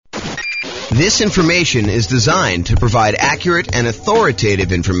This information is designed to provide accurate and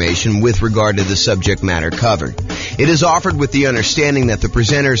authoritative information with regard to the subject matter covered. It is offered with the understanding that the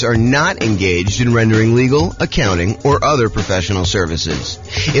presenters are not engaged in rendering legal, accounting, or other professional services.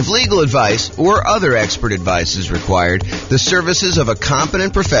 If legal advice or other expert advice is required, the services of a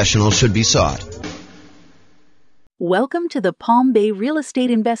competent professional should be sought. Welcome to the Palm Bay Real Estate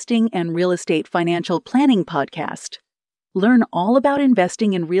Investing and Real Estate Financial Planning Podcast. Learn all about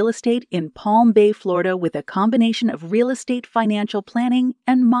investing in real estate in Palm Bay, Florida, with a combination of real estate financial planning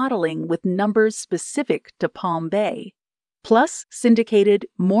and modeling with numbers specific to Palm Bay. Plus, syndicated,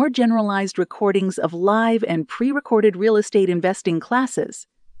 more generalized recordings of live and pre-recorded real estate investing classes,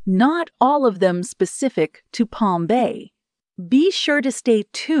 not all of them specific to Palm Bay. Be sure to stay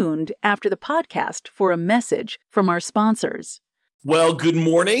tuned after the podcast for a message from our sponsors. Well, good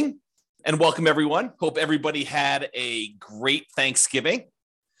morning. And welcome, everyone. Hope everybody had a great Thanksgiving.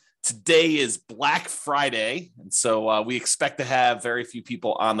 Today is Black Friday, and so we expect to have very few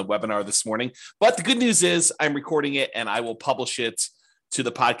people on the webinar this morning. But the good news is I'm recording it, and I will publish it to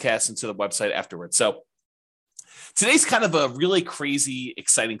the podcast and to the website afterwards. So today's kind of a really crazy,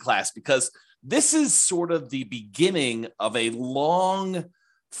 exciting class because this is sort of the beginning of a long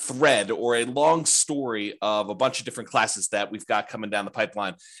thread or a long story of a bunch of different classes that we've got coming down the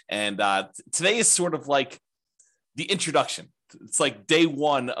pipeline. And today is sort of like the introduction. It's like day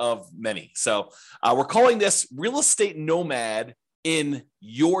one of many. So we're calling this Real Estate Nomad in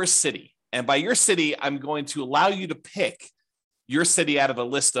Your City. And by your city, I'm going to allow you to pick your city out of a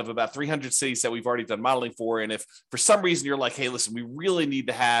list of about 300 cities that we've already done modeling for. And if for some reason you're like, hey, listen, we really need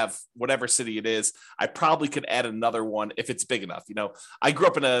to have whatever city it is, I probably could add another one if it's big enough. You know, I grew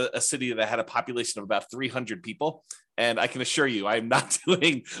up in a city that had a population of about 300 people. And I can assure you, I'm not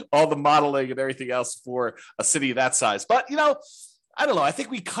doing all the modeling and everything else for a city that size. But, you know, I don't know. I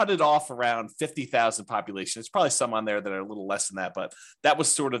think we cut it off around 50,000 population. There's probably some on there that are a little less than that, but that was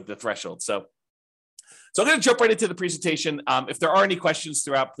sort of the threshold. So I'm going to jump right into the presentation. If there are any questions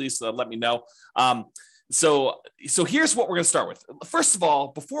throughout, please let me know. So here's what we're going to start with. First of all,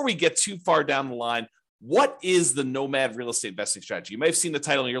 before we get too far down the line, what is the Nomad real estate investing strategy? You may have seen the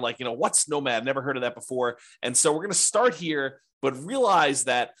title and you're like, what's Nomad? Never heard of that before. And so we're going to start here, but realize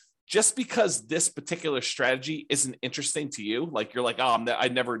that just because this particular strategy isn't interesting to you, like you're like, oh,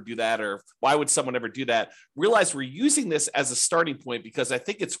 I'd never do that, or why would someone ever do that? Realize we're using this as a starting point because I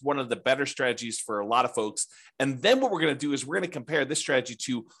think it's one of the better strategies for a lot of folks. And then what we're going to do is we're going to compare this strategy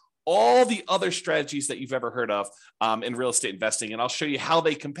to all the other strategies that you've ever heard of in real estate investing. And I'll show you how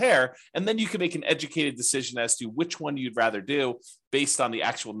they compare. And then you can make an educated decision as to which one you'd rather do based on the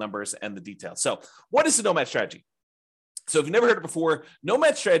actual numbers and the details. So what is the Nomad strategy? So if you've never heard it before,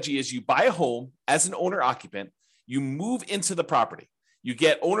 Nomad strategy is you buy a home as an owner occupant, you move into the property, you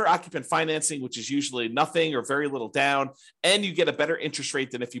get owner occupant financing, which is usually nothing or very little down, and you get a better interest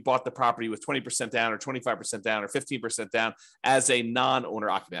rate than if you bought the property with 20% down or 25% down or 15% down as a non-owner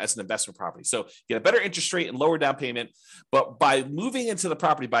occupant, as an investment property. So you get a better interest rate and lower down payment, but by moving into the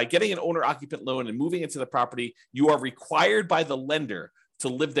property, by getting an owner occupant loan and moving into the property, you are required by the lender to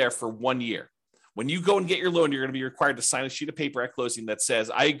live there for 1 year. When you go and get your loan, you're going to be required to sign a sheet of paper at closing that says,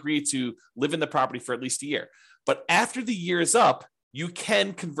 I agree to live in the property for at least a year. But after the year is up, you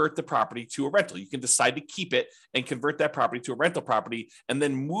can convert the property to a rental. You can decide to keep it and convert that property to a rental property and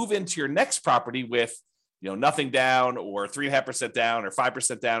then move into your next property with, nothing down or 3.5% down or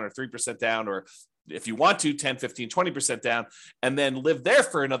 5% down or 3% down, or if you want to, 10, 15, 20% down, and then live there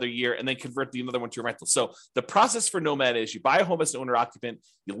for another year and then convert the another one to a rental. So the process for Nomad is you buy a home as an owner occupant,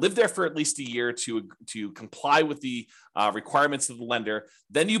 you live there for at least a year to comply with the requirements of the lender.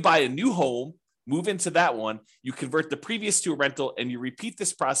 Then you buy a new home, move into that one, you convert the previous to a rental, and you repeat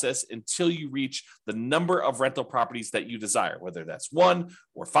this process until you reach the number of rental properties that you desire, whether that's 1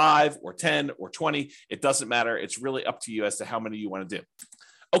 or 5 or 10 or 20, it doesn't matter. It's really up to you as to how many you want to do.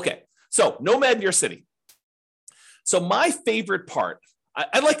 Okay. So Nomad in your city. So my favorite part,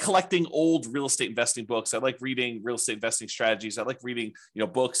 I like collecting old real estate investing books. I like reading real estate investing strategies. I like reading,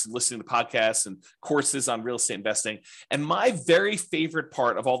 books and listening to podcasts and courses on real estate investing. And my very favorite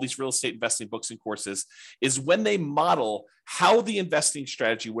part of all these real estate investing books and courses is when they model how the investing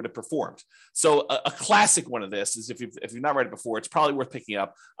strategy would have performed. So a classic one of this is if you've not read it before, it's probably worth picking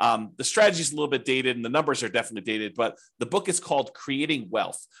up. The strategy is a little bit dated and the numbers are definitely dated, but the book is called Creating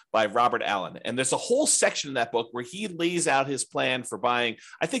Wealth by Robert Allen. And there's a whole section in that book where he lays out his plan for buying.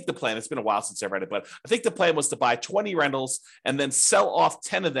 I think the plan, it's been a while since I read it, but I think the plan was to buy 20 rentals and then sell off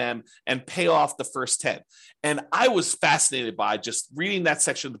 10 of them and pay off the first 10. And I was fascinated by just reading that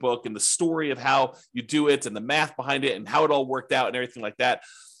section of the book and the story of how you do it and the math behind it and how it all worked out and everything like that.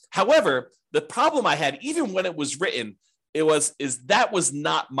 However, the problem I had, even when it was written, that was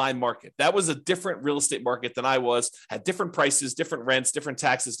not my market. That was a different real estate market than I was, had different prices, different rents, different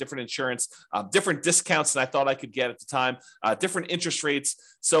taxes, different insurance, different discounts than I thought I could get at the time, different interest rates.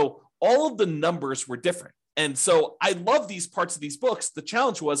 So all of the numbers were different. And so I love these parts of these books. The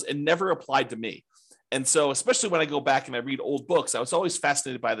challenge was it never applied to me. And so, especially when I go back and I read old books, I was always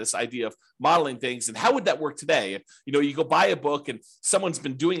fascinated by this idea of modeling things and how would that work today? If, you go buy a book and someone's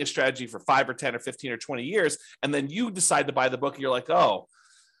been doing a strategy for 5 or 10 or 15 or 20 years, and then you decide to buy the book and you're like, oh,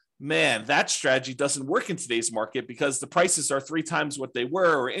 man, that strategy doesn't work in today's market because the prices are 3 times what they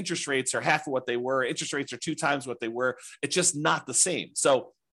were, or interest rates are half of what they were. Interest rates are 2 times what they were. It's just not the same.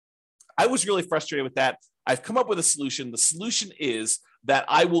 So I was really frustrated with that. I've come up with a solution. The solution is that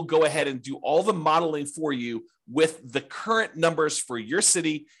I will go ahead and do all the modeling for you with the current numbers for your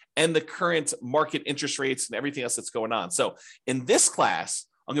city and the current market interest rates and everything else that's going on. So in this class,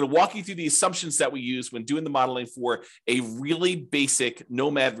 I'm going to walk you through the assumptions that we use when doing the modeling for a really basic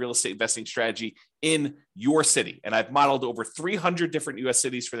Nomad real estate investing strategy in your city. And I've modeled over 300 different US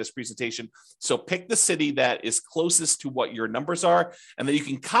cities for this presentation. So pick the city that is closest to what your numbers are, and then you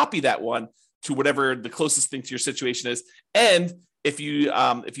can copy that one to whatever the closest thing to your situation is. And if you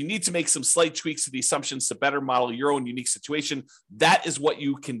need to make some slight tweaks to the assumptions to better model your own unique situation, that is what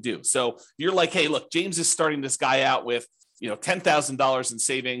you can do. So you're like, hey, look, James is starting this guy out with $10,000 in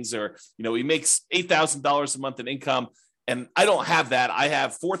savings, or he makes $8,000 a month in income, and I don't have that. I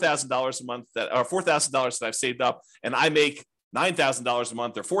have $4,000 a month or $4,000 that I've saved up, and I make $9,000 a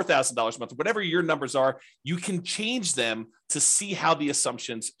month or $4,000 a month, whatever your numbers are. You can change them to see how the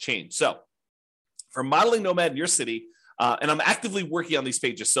assumptions change. So for modeling Nomad in your city, and I'm actively working on these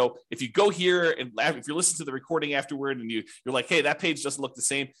pages. So if you go here and if you're listening to the recording afterward and you're like, hey, that page doesn't look the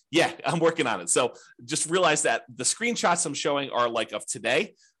same. Yeah, I'm working on it. So just realize that the screenshots I'm showing are like of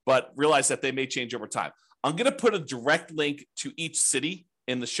today, but realize that they may change over time. I'm going to put a direct link to each city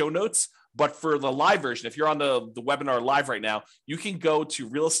in the show notes. But for the live version, if you're on the webinar live right now, you can go to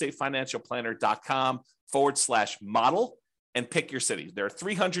realestatefinancialplanner.com/model. and pick your city. There are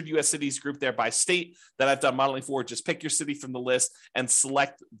 300 US cities grouped there by state that I've done modeling for. Just pick your city from the list and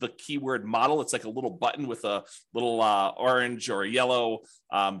select the keyword model. It's like a little button with a little orange or yellow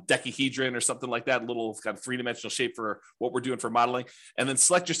decahedron or something like that, a little kind of 3-dimensional shape for what we're doing for modeling. And then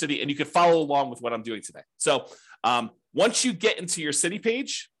select your city, and you can follow along with what I'm doing today. So once you get into your city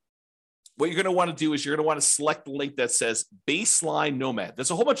page, what you're going to want to do is you're going to want to select the link that says Baseline Nomad.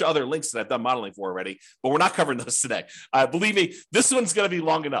 There's a whole bunch of other links that I've done modeling for already, but we're not covering those today. Believe me, this one's going to be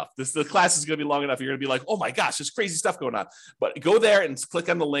long enough. The class is going to be long enough. You're going to be like, oh my gosh, there's crazy stuff going on. But go there and click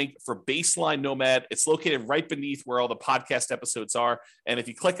on the link for Baseline Nomad. It's located right beneath where all the podcast episodes are. And if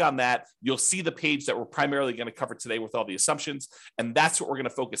you click on that, you'll see the page that we're primarily going to cover today with all the assumptions. And that's what we're going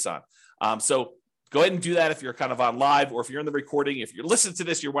to focus on. So go ahead and do that if you're kind of on live, or if you're in the recording. If you're listening to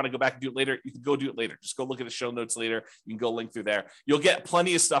this, you want to go back and do it later, you can go do it later. Just go look at the show notes later. You can go link through there. You'll get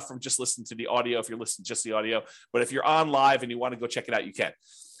plenty of stuff from just listening to the audio if you're listening to just the audio. But if you're on live and you want to go check it out, you can.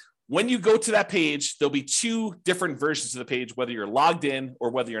 When you go to that page, there'll be 2 different versions of the page, whether you're logged in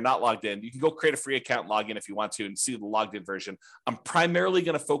or whether you're not logged in. You can go create a free account and log in if you want to and see the logged in version. I'm primarily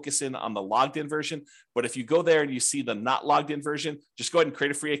going to focus in on the logged in version, but if you go there and you see the not logged in version, just go ahead and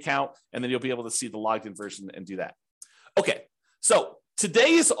create a free account, and then you'll be able to see the logged in version and do that. Okay, so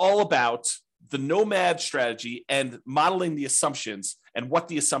today is all about the Nomad strategy and modeling the assumptions and what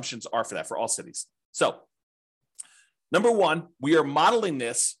the assumptions are for that for all cities. So number 1, we are modeling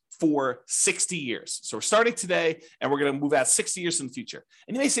this for 60 years. So we're starting today and we're going to move out 60 years in the future.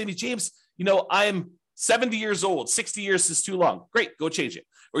 And you may say to me, James, I'm 70 years old. 60 years is too long. Great, go change it.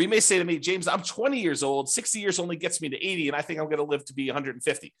 Or you may say to me, James, I'm 20 years old. 60 years only gets me to 80, and I think I'm going to live to be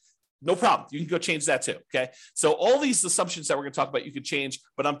 150. No problem. You can go change that too. Okay. So all these assumptions that we're going to talk about, you can change,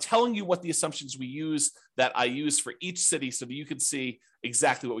 but I'm telling you what the assumptions we use that I use for each city so that you can see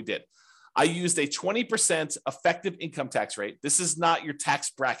exactly what we did. I used a 20% effective income tax rate. This is not your tax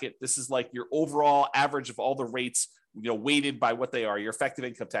bracket. This is like your overall average of all the rates, weighted by what they are, your effective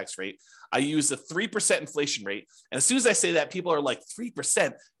income tax rate. I used a 3% inflation rate. And as soon as I say that, people are like,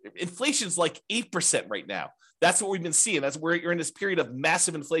 3%? Inflation's like 8% right now. That's what we've been seeing. That's where you're in this period of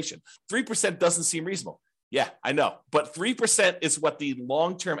massive inflation. 3% doesn't seem reasonable. Yeah, I know. But 3% is what the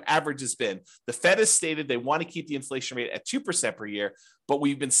long-term average has been. The Fed has stated they want to keep the inflation rate at 2% per year, but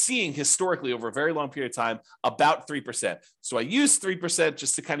we've been seeing historically over a very long period of time about 3%. So I used 3%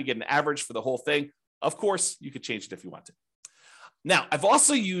 just to kind of get an average for the whole thing. Of course, you could change it if you want to. Now, I've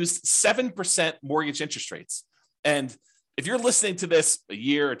also used 7% mortgage interest rates. And if you're listening to this a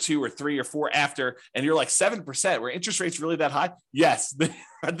year or two or three or four after, and you're like 7%, were interest rates really that high? Yes,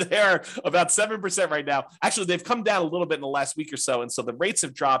 they are about 7% right now. Actually, they've come down a little bit in the last week or so. And so the rates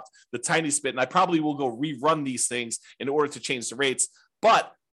have dropped the tiniest bit. And I probably will go rerun these things in order to change the rates.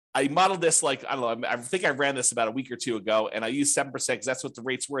 But I modeled this like, I don't know, I think I ran this about a week or two ago, and I used 7% because that's what the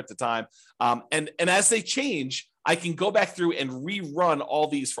rates were at the time. And as they change, I can go back through and rerun all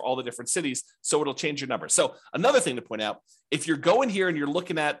these for all the different cities, so it'll change your number. So another thing to point out, if you're going here and you're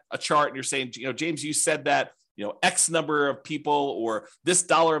looking at a chart and you're saying, James, you said that, X number of people or this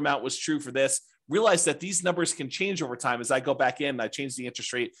dollar amount was true for this, realize that these numbers can change over time as I go back in and I change the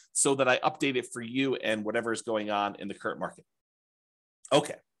interest rate so that I update it for you and whatever is going on in the current market.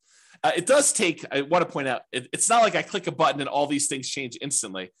 Okay. It does take, I want to point out, it's not like I click a button and all these things change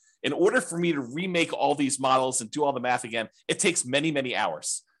instantly. In order for me to remake all these models and do all the math again, it takes many, many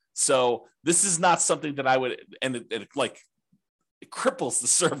hours. So this is not something that I would, and it cripples the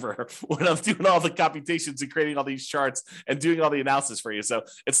server when I'm doing all the computations and creating all these charts and doing all the analysis for you. So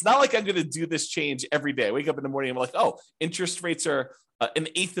it's not like I'm going to do this change every day. I wake up in the morning and I'm like, oh, interest rates are an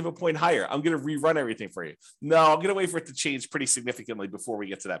eighth of a point higher. I'm going to rerun everything for you. No, I'm going to wait for it to change pretty significantly before we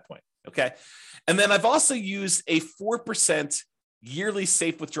get to that point. Okay. And then I've also used a 4% yearly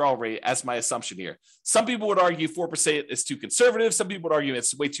safe withdrawal rate as my assumption here. Some people would argue 4% is too conservative. Some people would argue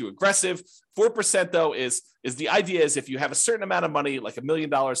it's way too aggressive. 4% though is the idea is if you have a certain amount of money, like $1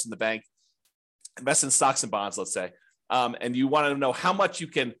 million in the bank, invest in stocks and bonds, let's say, and you want to know how much you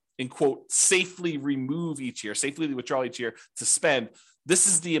can, in quote, safely remove each year, safely withdraw each year to spend. This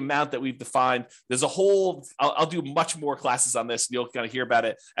is the amount that we've defined. There's a whole, I'll do much more classes on this and you'll kind of hear about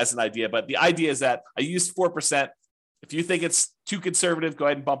it as an idea. But the idea is that I used 4%. If you think it's too conservative, go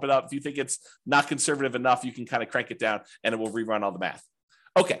ahead and bump it up. If you think it's not conservative enough, you can kind of crank it down and it will rerun all the math.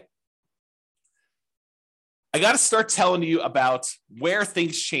 Okay. I got to start telling you about where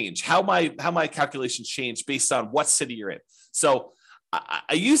things change, how my calculations change based on what city you're in. So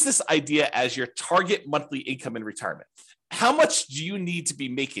I use this idea as your target monthly income in retirement. How much do you need to be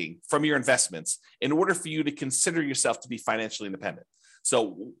making from your investments in order for you to consider yourself to be financially independent?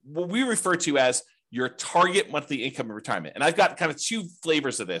 So what we refer to as your target monthly income in retirement. And I've got kind of two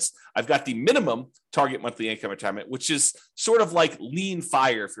flavors of this. I've got the minimum target monthly income in retirement, which is sort of like lean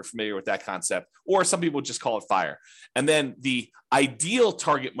fire, if you're familiar with that concept, or some people just call it fire. And then the ideal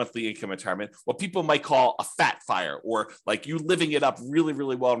target monthly income in retirement, what people might call a fat fire, or like you living it up really,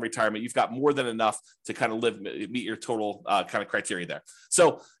 really well in retirement. You've got more than enough to kind of meet your total kind of criteria there.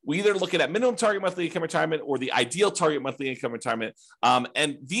 So we either looking at minimum target monthly income retirement or the ideal target monthly income retirement.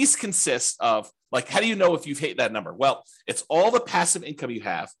 And these consist of, like, how do you know if you've hit that number? Well, it's all the passive income you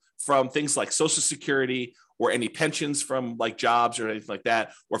have from things like Social Security or any pensions from like jobs or anything like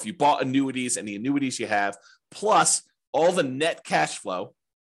that, or if you bought annuities and the annuities you have, plus all the net cash flow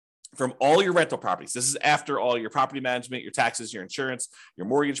from all your rental properties. This is after all your property management, your taxes, your insurance, your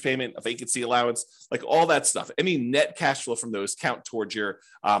mortgage payment, a vacancy allowance, like all that stuff. Any net cash flow from those count towards your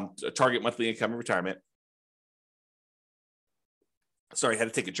target monthly income in retirement. Sorry, I had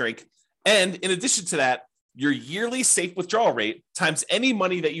to take a drink. And in addition to that, your yearly safe withdrawal rate times any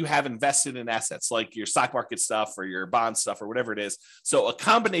money that you have invested in assets, like your stock market stuff or your bond stuff or whatever it is. So a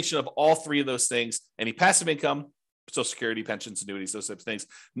combination of all three of those things, any passive income, Social Security, pensions, annuities, those types of things,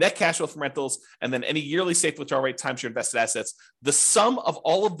 net cash flow from rentals, and then any yearly safe withdrawal rate times your invested assets. The sum of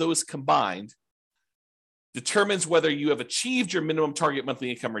all of those combined determines whether you have achieved your minimum target monthly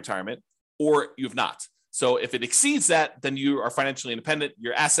income retirement or you have not. So if it exceeds that, then you are financially independent.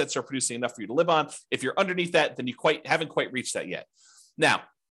 Your assets are producing enough for you to live on. If you're underneath that, then you haven't quite reached that yet. Now,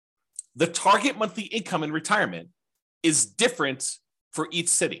 the target monthly income in retirement is different for each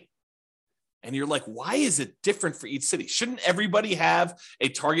city. And you're like, why is it different for each city? Shouldn't everybody have a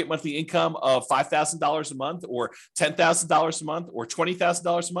target monthly income of $5,000 a month or $10,000 a month or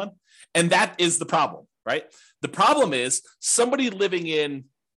 $20,000 a month? And that is the problem, right? The problem is somebody living in,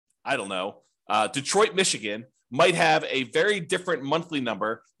 I don't know, Detroit, Michigan might have a very different monthly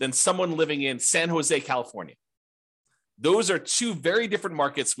number than someone living in San Jose, California. Those are two very different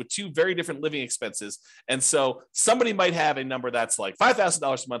markets with two very different living expenses. And so somebody might have a number that's like $5,000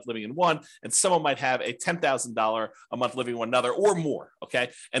 a month living in one, and someone might have a $10,000 a month living in another or more.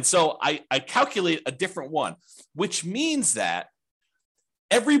 Okay. And so I calculate a different one, which means that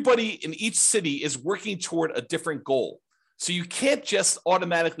everybody in each city is working toward a different goal. So you can't just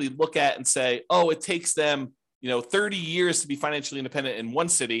automatically look at and say, oh, it takes them 30 years to be financially independent in one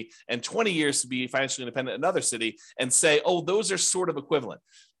city and 20 years to be financially independent in another city and say, oh, those are sort of equivalent.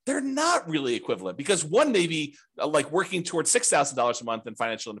 They're not really equivalent because one may be like working toward $6,000 a month in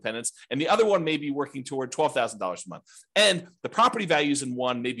financial independence, and the other one may be working toward $12,000 a month. And the property values in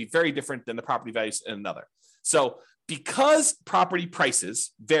one may be very different than the property values in another. So because property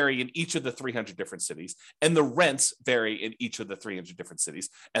prices vary in each of the 300 different cities, and the rents vary in each of the 300 different cities,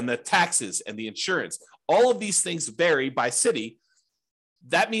 and the taxes and the insurance, all of these things vary by city,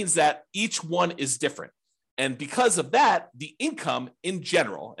 that means that each one is different. And because of that, the income in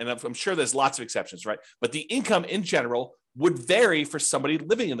general, and I'm sure there's lots of exceptions, right? But the income in general would vary for somebody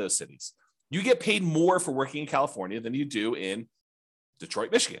living in those cities. You get paid more for working in California than you do in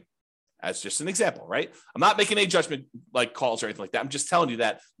Detroit, Michigan, as just an example, right? I'm not making any judgment like calls or anything like that. I'm just telling you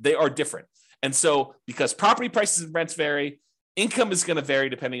that they are different. And so because property prices and rents vary, income is going to vary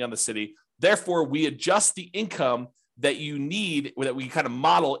depending on the city. Therefore, we adjust the income that you need, or that we kind of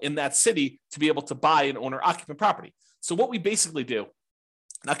model in that city to be able to buy an owner-occupant property. So what we basically do,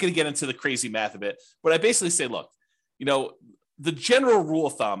 not going to get into the crazy math of it, but I basically say, look, the general rule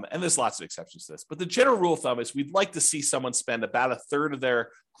of thumb, and there's lots of exceptions to this, but the general rule of thumb is we'd like to see someone spend about a third of their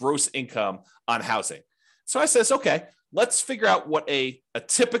gross income on housing. So I says, okay, let's figure out what a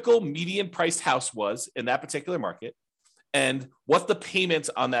typical median priced house was in that particular market, and what the payment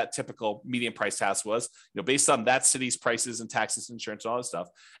on that typical median price house was, based on that city's prices and taxes, insurance, and all that stuff.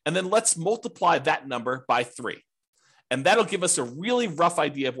 And then let's multiply that number by 3. And that'll give us a really rough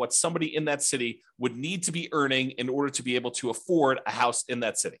idea of what somebody in that city would need to be earning in order to be able to afford a house in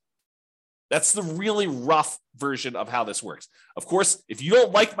that city. That's the really rough version of how this works. Of course, if you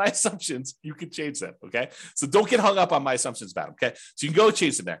don't like my assumptions, you can change them, okay? So don't get hung up on my assumptions about them, okay? So you can go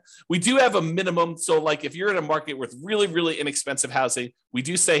change them there. We do have a minimum. So like if you're in a market with really, really inexpensive housing, we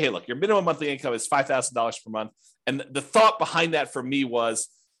do say, hey, look, your minimum monthly income is $5,000 per month. And the thought behind that for me was,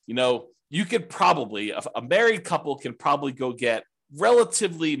 you could probably, a married couple can probably go get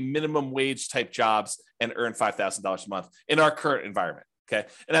relatively minimum wage type jobs and earn $5,000 a month in our current environment. Okay.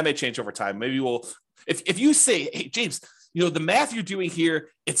 And that may change over time. Maybe if you say, hey, James, the math you're doing here,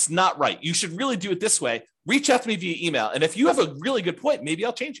 it's not right. You should really do it this way. Reach out to me via email. And if you have a really good point, maybe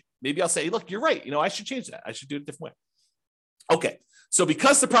I'll change it. Maybe I'll say, look, you're right. I should change that. I should do it a different way. Okay. So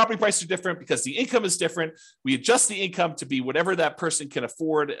because the property prices are different, because the income is different, we adjust the income to be whatever that person can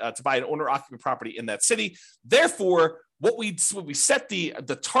afford to buy an owner-occupant property in that city. Therefore, what we set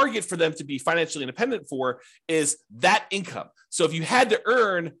the target for them to be financially independent for is that income. So if you had to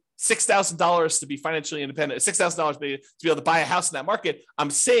earn $6,000 to be financially independent, $6,000 to be able to buy a house in that market, I'm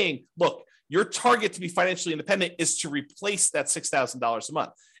saying, look, your target to be financially independent is to replace that $6,000 a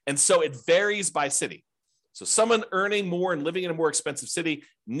month. And so it varies by city. So someone earning more and living in a more expensive city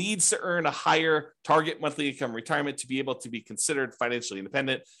needs to earn a higher target monthly income retirement to be able to be considered financially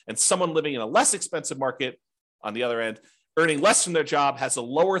independent. And someone living in a less expensive market, on the other end, earning less from their job, has a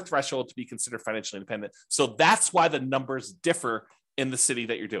lower threshold to be considered financially independent. So that's why the numbers differ in the city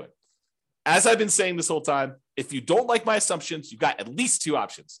that you're doing. As I've been saying this whole time, if you don't like my assumptions, you've got at least 2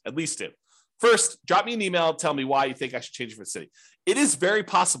 options, at least 2. First, drop me an email, tell me why you think I should change it for the city. It is very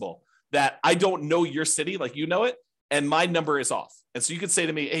possible that I don't know your city like you know it, and my number is off. And so you could say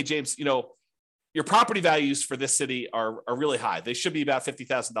to me, hey, James, your property values for this city are really high. They should be about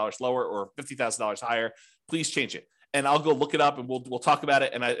 $50,000 lower or $50,000 higher. Please change it. And I'll go look it up and we'll talk about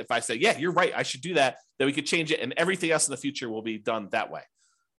it. And if I say, yeah, you're right, I should do that, then we could change it. And everything else in the future will be done that way.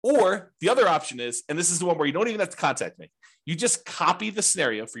 Or the other option is, and this is the one where you don't even have to contact me. You just copy the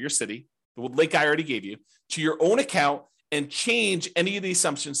scenario for your city, the link I already gave you, to your own account and change any of the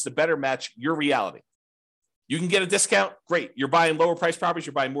assumptions to better match your reality. You can get a discount. Great. You're buying lower price properties.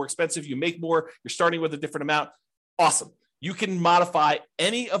 You're buying more expensive. You make more. You're starting with a different amount. Awesome. You can modify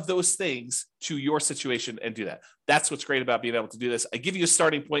any of those things to your situation and do that. That's what's great about being able to do this. I give you a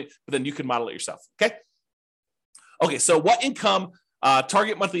starting point, but then you can model it yourself. Okay. So what income,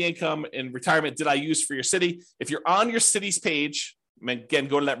 target monthly income and retirement did I use for your city? If you're on your city's page, again,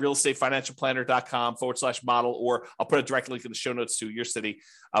 go to that realestateFinancialPlanner.com/model, or I'll put a direct link in the show notes to your city,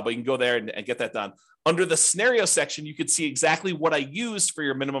 but you can go there and get that done. Under the scenario section, you can see exactly what I used for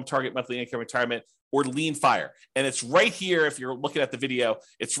your minimum target monthly income retirement or lean fire. And it's right here. If you're looking at the video,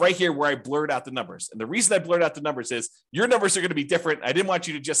 it's right here where I blurred out the numbers. And the reason I blurred out the numbers is your numbers are going to be different. I didn't want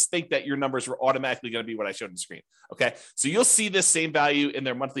you to just think that your numbers were automatically going to be what I showed on the screen. Okay. So you'll see this same value in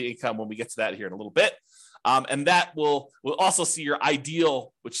their monthly income when we get to that here in a little bit. And that will also see your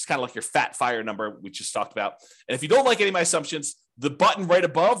ideal, which is kind of like your fat fire number we just talked about. And if you don't like any of my assumptions, the button right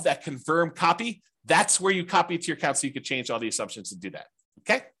above that confirm copy, that's where you copy it to your account so you could change all the assumptions and do that.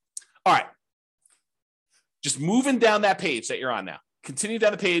 Okay. All right. just moving down that page that you're on now. Continue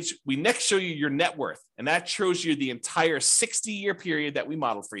down the page. We next show you your net worth, and that shows you the entire 60-year period that we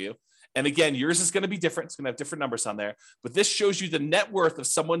modeled for you. And again, yours is going to be different. It's going to have different numbers on there, but this shows you the net worth of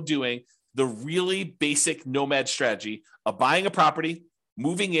someone doing the really basic Nomad strategy of buying a property,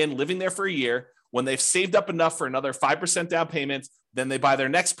 moving in, living there for a year. When they've saved up enough for another 5% down payment, then they buy their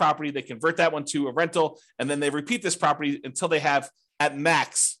next property. They convert that one to a rental, and then they repeat this property until they have at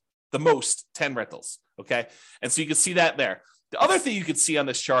max the most 10 rentals. Okay. And so you can see that there. The other thing you can see on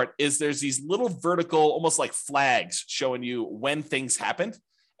this chart is there's these little vertical, almost like flags showing you when things happened.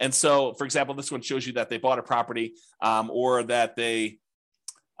 And so, for example, this one shows you that they bought a property or that they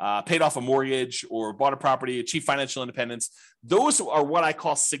paid off a mortgage or bought a property, achieved financial independence. Those are what I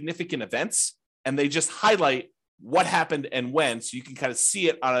call significant events. And they just highlight what happened and when. So you can kind of see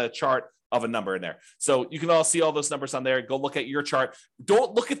it on a chart of a number in there. So you can all see all those numbers on there. Go look at your chart.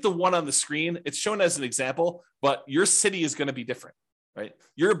 Don't look at the one on the screen. It's shown as an example, but your city is going to be different, right?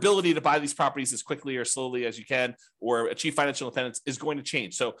 Your ability to buy these properties as quickly or slowly as you can or achieve financial independence is going to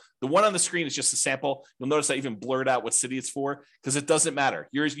change. So the one on the screen is just a sample. You'll notice I even blurred out what city it's for because it doesn't matter.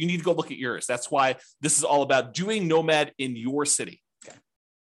 Yours, you need to go look at yours. That's why this is all about doing Nomad in your city. Okay.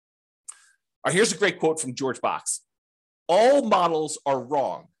 All right, here's a great quote from George Box. All models are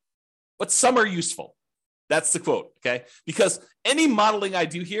wrong, but some are useful. That's the quote, okay? Because any modeling I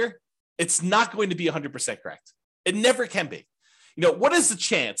do here, it's not going to be 100% correct. It never can be. You know, what is the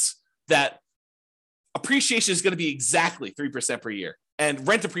chance that appreciation is going to be exactly 3% per year and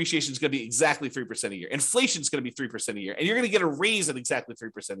rent appreciation is going to be exactly 3% a year? Inflation is going to be 3% a year, and you're going to get a raise at exactly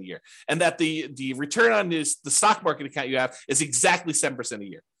 3% a year, and that the return on the stock market account you have is exactly 7% a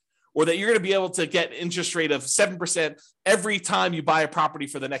year, or that you're going to be able to get an interest rate of 7% every time you buy a property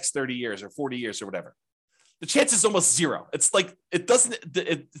for the next 30 years or 40 years or whatever. The chance is almost zero. It's like,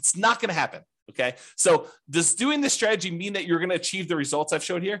 it's not going to happen. Okay. So does doing this strategy mean that you're going to achieve the results I've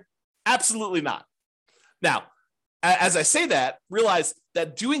showed here? Absolutely not. Now, as I say that, realize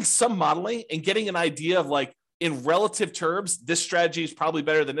that doing some modeling and getting an idea of like, in relative terms, this strategy is probably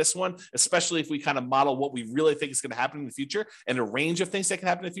better than this one, especially if we kind of model what we really think is going to happen in the future and a range of things that can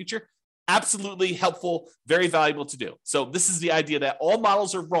happen in the future. Absolutely helpful, very valuable to do. So this is the idea that all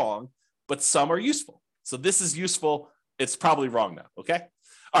models are wrong, but some are useful. So this is useful. It's probably wrong now. Okay.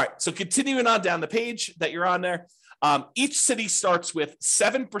 All right. So continuing on down the page that you're on there, each city starts with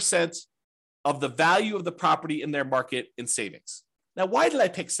 7% of the value of the property in their market in savings. Now, why did I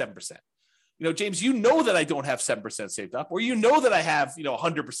pick 7%? You know, James, you know that I don't have 7% saved up, or you know that I have,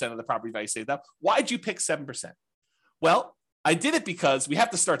 100% of the property value saved up. Why'd you pick 7%? Well, I did it because we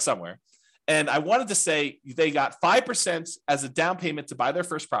have to start somewhere. And I wanted to say they got 5% as a down payment to buy their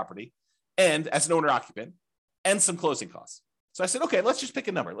first property and as an owner occupant and some closing costs. So I said, okay, let's just pick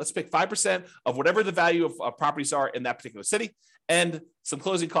a number. Let's pick 5% of whatever the value of properties are in that particular city and some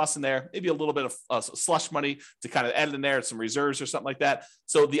closing costs in there, maybe a little bit of slush money to kind of add in there, some reserves or something like that.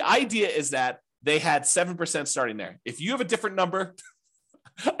 So the idea is that they had 7% starting there. If you have a different number,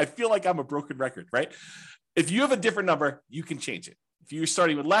 I feel like I'm a broken record, right? If you have a different number, you can change it. If you're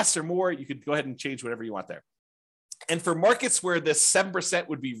starting with less or more, you could go ahead and change whatever you want there. And for markets where this 7%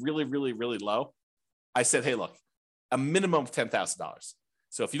 would be really, really, really low, I said, hey, look, a minimum of $10,000.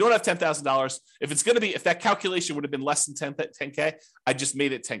 So if you don't have $10,000, if that calculation would have been less than 10K, I just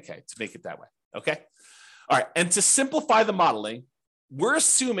made it 10K to make it that way. Okay. All right. And to simplify the modeling, we're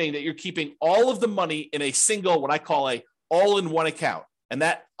assuming that you're keeping all of the money in a single, what I call a all-in-one account. And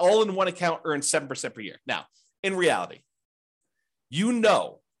that all-in-one account earns 7% per year. Now, in reality, you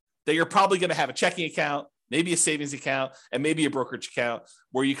know that you're probably going to have a checking account, maybe a savings account, and maybe a brokerage account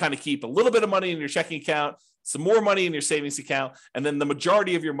where you kind of keep a little bit of money in your checking account, some more money in your savings account, and then the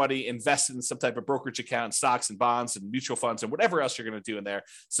majority of your money invested in some type of brokerage account, stocks and bonds and mutual funds and whatever else you're going to do in there,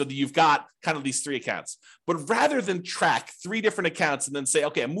 so that you've got kind of these three accounts. But rather than track three different accounts and then say,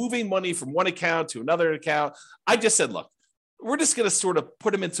 okay, I'm moving money from one account to another account, I just said, look, we're just going to sort of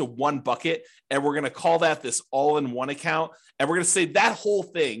put them into one bucket, and we're going to call that this all-in-one account, and we're going to say that whole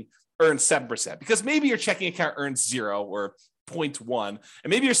thing earns 7%, because maybe your checking account earns 0 or 0.1, and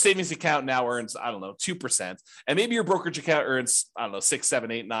maybe your savings account now earns, 2%, and maybe your brokerage account earns, 6,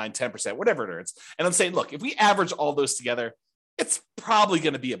 7, 8, 9, 10%, whatever it earns. And I'm saying, look, if we average all those together, it's probably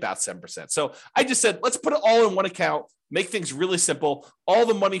going to be about 7%. So I just said, let's put it all in one account, make things really simple. All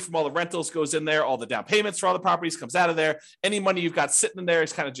the money from all the rentals goes in there. All the down payments for all the properties comes out of there. Any money you've got sitting in there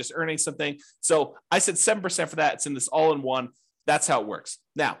is kind of just earning something. So I said 7% for that. It's in this all in one. That's how it works.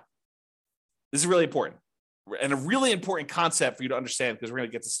 Now, this is really important and a really important concept for you to understand, because we're going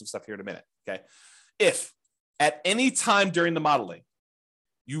to get to some stuff here in a minute. Okay. If at any time during the modeling,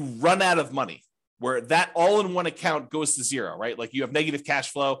 you run out of money, where that all-in-one account goes to zero, right? Like you have negative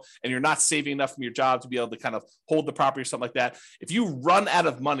cash flow and you're not saving enough from your job to be able to kind of hold the property or something like that. If you run out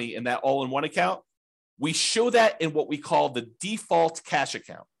of money in that all-in-one account, we show that in what we call the default cash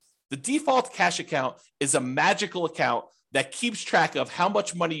account. The default cash account is a magical account that keeps track of how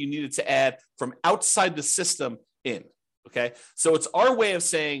much money you needed to add from outside the system in, okay? So it's our way of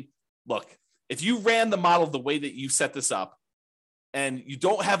saying, look, if you ran the model the way that you set this up and you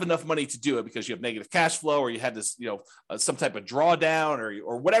don't have enough money to do it because you have negative cash flow or you had this, some type of drawdown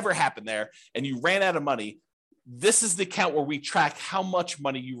or whatever happened there and you ran out of money, this is the account where we track how much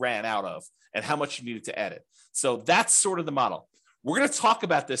money you ran out of and how much you needed to add it. So that's sort of the model. We're going to talk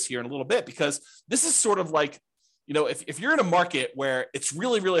about this here in a little bit because this is sort of like, if you're in a market where it's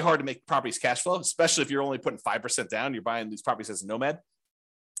really, really hard to make properties cash flow, especially if you're only putting 5% down, you're buying these properties as a Nomad,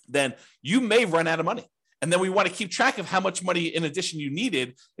 then you may run out of money. And then we want to keep track of how much money in addition you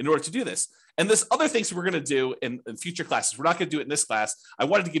needed in order to do this. And there's other things we're going to do in future classes. We're not going to do it in this class. I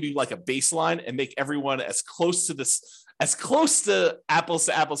wanted to give you like a baseline and make everyone as close to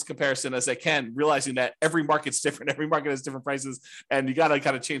apples comparison as I can, realizing that every market's different. Every market has different prices and you got to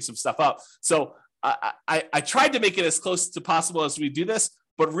kind of change some stuff up. So I tried to make it as close to possible as we do this,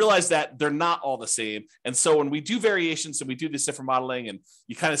 but realize that they're not all the same. And so when we do variations and we do this different modeling and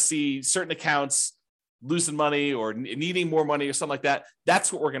you kind of see certain accounts losing money or needing more money or something like that,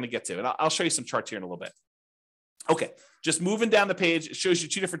 that's what we're going to get to. And I'll show you some charts here in a little bit. Okay, just moving down the page, it shows you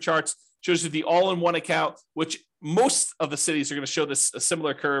two different charts, shows you the all-in-one account, which most of the cities are going to show this a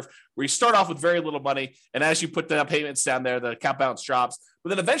similar curve where you start off with very little money. And as you put down payments down there, the account balance drops. But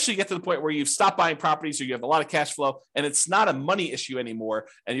then eventually you get to the point where you've stopped buying properties or you have a lot of cash flow and it's not a money issue anymore.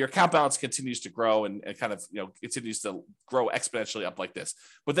 And your account balance continues to grow and kind of, continues to grow exponentially up like this.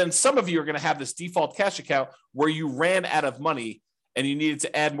 But then some of you are going to have this default cash account where you ran out of money and you needed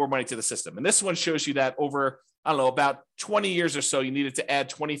to add more money to the system. And this one shows you that over, about 20 years or so, you needed to add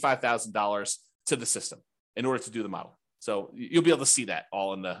 $25,000 to the system in order to do the model. So you'll be able to see that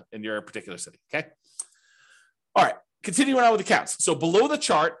all in your particular city. Okay. All right. Continuing on with accounts. So below the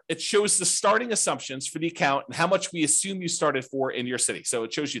chart, it shows the starting assumptions for the account and how much we assume you started for in your city. So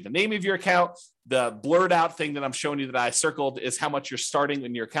it shows you the name of your account. The blurred out thing that I'm showing you that I circled is how much you're starting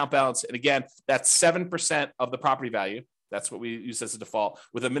in your account balance. And again, that's 7% of the property value. That's what we use as a default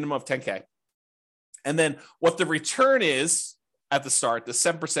with a minimum of 10K. And then what the return is at the start, the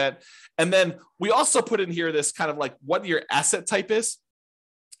 7%. And then we also put in here this kind of like what your asset type is.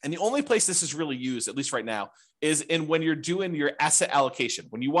 And the only place this is really used, at least right now, is in when you're doing your asset allocation.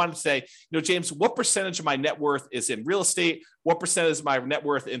 When you want to say, James, what percentage of my net worth is in real estate? What percentage of my net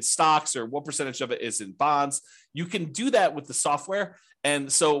worth in stocks? Or what percentage of it is in bonds? You can do that with the software.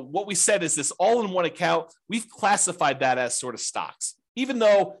 And so what we said is this all-in-one account, we've classified that as sort of stocks. Even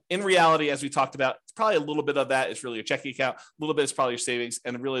though in reality, as we talked about, it's probably a little bit of that is really your checking account, a little bit is probably your savings,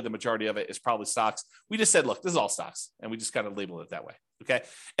 and really the majority of it is probably stocks. We just said, look, this is all stocks, and we just kind of label it that way, okay?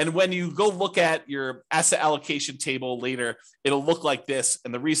 And when you go look at your asset allocation table later, it'll look like this,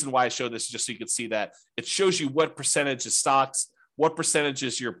 and the reason why I show this is just so you can see that. It shows you what percentage is stocks, what percentage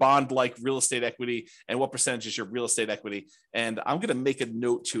is your bond-like real estate equity, and what percentage is your real estate equity. And I'm going to make a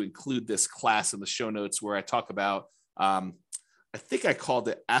note to include this class in the show notes where I talk about I think I called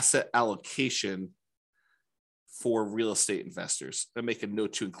it asset allocation for real estate investors. I make a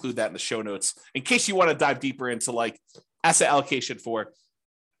note to include that in the show notes in case you want to dive deeper into like asset allocation for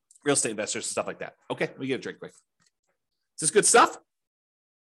real estate investors and stuff like that. Okay, let me get a drink quick. Is this good stuff?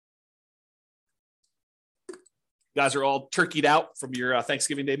 You guys are all turkeyed out from your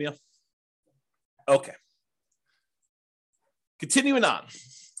Thanksgiving Day meal? Okay. Continuing on.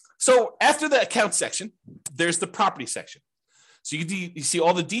 So after the account section, there's the property section. So you see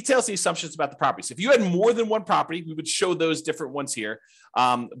all the details and the assumptions about the property. So if you had more than one property, we would show those different ones here.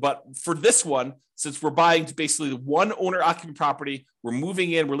 But for this one, since we're buying basically one owner-occupant property, we're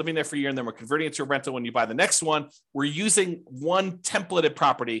moving in, we're living there for a year, and then we're converting it to a rental when you buy the next one, we're using one templated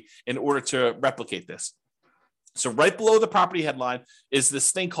property in order to replicate this. So right below the property headline is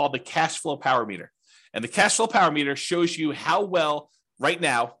this thing called the cash flow power meter. And the cash flow power meter shows you how well right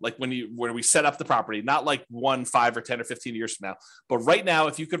now, like when we set up the property, not like 1, 5, or 10 or 15 years from now, but right now,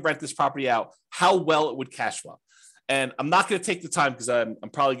 if you could rent this property out, how well it would cash flow. And I'm not going to take the time because I'm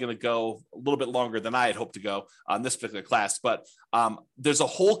probably going to go a little bit longer than I had hoped to go on this particular class. But there's a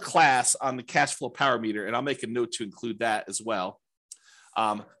whole class on the cash flow power meter, and I'll make a note to include that as well.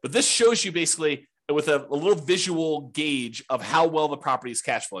 But this shows you basically with a little visual gauge of how well the property is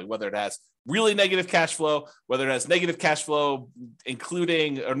cash flowing, whether it has really negative cash flow, whether it has negative cash flow,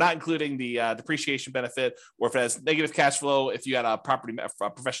 including or not including the depreciation benefit, or if it has negative cash flow, if you had a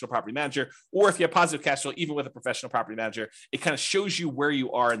professional property manager, or if you have positive cash flow, even with a professional property manager, it kind of shows you where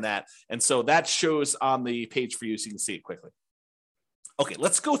you are in that. And so that shows on the page for you so you can see it quickly. Okay,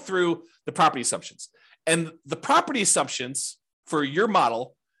 let's go through the property assumptions. And the property assumptions for your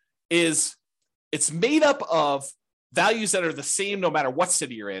model it's made up of values that are the same no matter what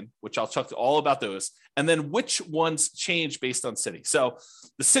city you're in, which I'll talk to all about those, and then which ones change based on city. So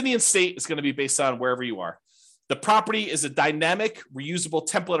the city and state is going to be based on wherever you are. The property is a dynamic, reusable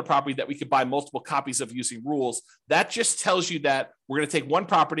template of property that we could buy multiple copies of using rules. That just tells you that we're going to take one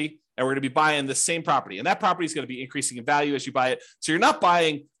property and we're going to be buying the same property. And that property is going to be increasing in value as you buy it. So you're not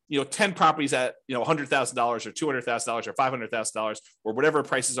buying 10 properties at, $100,000 or $200,000 or $500,000 or whatever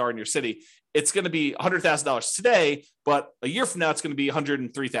prices are in your city. It's going to be $100,000 today, but a year from now, it's going to be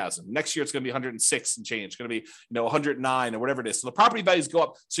 $103,000. Next year, it's going to be 106 and change. It's going to be, 109 or whatever it is. So the property values go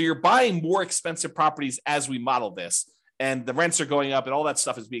up. So you're buying more expensive properties as we model this, and the rents are going up and all that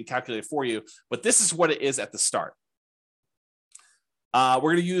stuff is being calculated for you. But this is what it is at the start. We're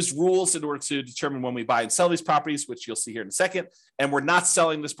going to use rules in order to determine when we buy and sell these properties, which you'll see here in a second. And we're not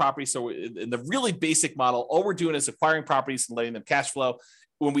selling this property. So in the really basic model, all we're doing is acquiring properties and letting them cash flow.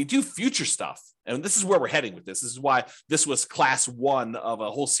 When we do future stuff, and this is where we're heading with this is why this was class one of a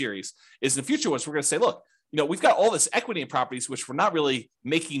whole series, is in the future ones, we're going to say, look, we've got all this equity in properties, which we're not really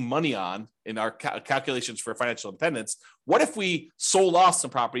making money on in our calculations for financial independence. What if we sold off some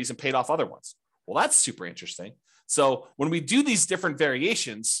properties and paid off other ones? Well, that's super interesting. So when we do these different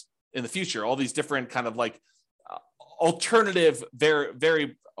variations in the future, all these different kind of like alternative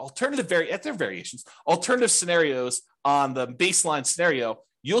scenarios on the baseline scenario,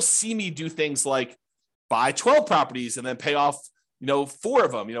 you'll see me do things like buy 12 properties and then pay off, 4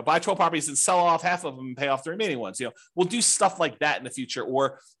 of them, buy 12 properties and sell off half of them and pay off the remaining ones. We'll do stuff like that in the future,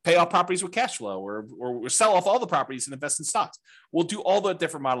 or pay off properties with cash flow, or sell off all the properties and invest in stocks. We'll do all the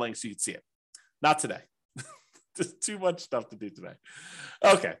different modeling so you can see it. Not today. Just too much stuff to do today.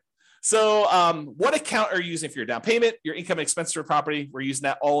 Okay. So what account are you using for your down payment, your income and expense for property? We're using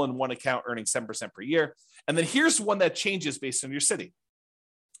that all in one account, earning 7% per year. And then here's one that changes based on your city.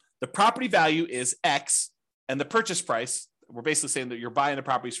 The property value is X, and the purchase price, we're basically saying that you're buying the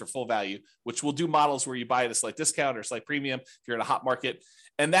properties for full value, which we'll do models where you buy at a slight discount or slight premium if you're in a hot market.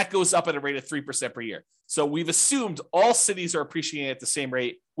 And that goes up at a rate of 3% per year. So we've assumed all cities are appreciating at the same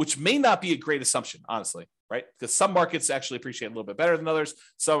rate, which may not be a great assumption, honestly, right? Because some markets actually appreciate a little bit better than others.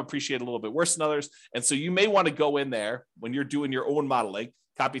 Some appreciate a little bit worse than others. And so you may want to go in there when you're doing your own modeling,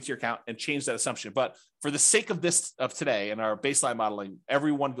 copy it to your account and change that assumption. But for the sake of today and our baseline modeling,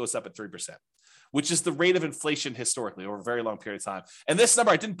 everyone goes up at 3%. Which is the rate of inflation historically over a very long period of time. And this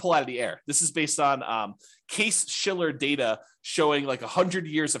number I didn't pull out of the air. This is based on Case-Shiller data showing like 100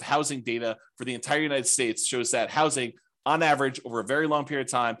 years of housing data for the entire United States shows that housing on average over a very long period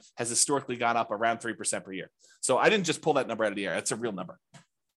of time has historically gone up around 3% per year. So I didn't just pull that number out of the air. That's a real number.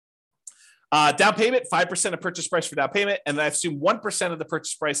 Down payment, 5% of purchase price for down payment. And then I assume 1% of the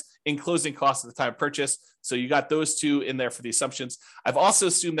purchase price in closing costs at the time of purchase. So you got those two in there for the assumptions. I've also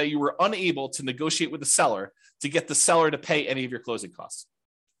assumed that you were unable to negotiate with the seller to get the seller to pay any of your closing costs.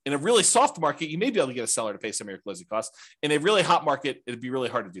 In a really soft market, you may be able to get a seller to pay some of your closing costs. In a really hot market, it'd be really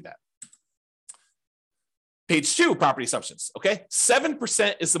hard to do that. Page 2, property assumptions. Okay.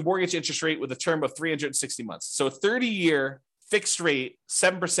 7% is the mortgage interest rate with a term of 360 months. So 30-year fixed rate,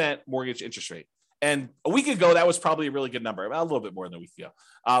 7% mortgage interest rate. And a week ago, that was probably a really good number, a little bit more than a week ago.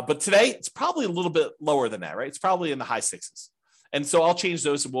 But today, it's probably a little bit lower than that, right? It's probably in the high 6s. And so I'll change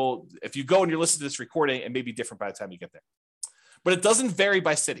those. And if you go and you're listening to this recording, it may be different by the time you get there. But it doesn't vary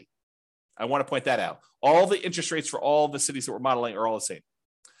by city. I want to point that out. All the interest rates for all the cities that we're modeling are all the same.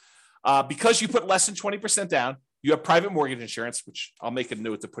 Because you put less than 20% down, you have private mortgage insurance, which I'll make a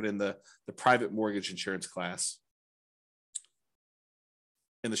note to put in the private mortgage insurance class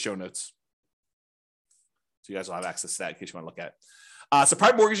in the show notes. So you guys will have access to that in case you want to look at it. So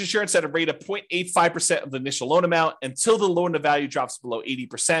private mortgage insurance at a rate of 0.85% of the initial loan amount until the loan to value drops below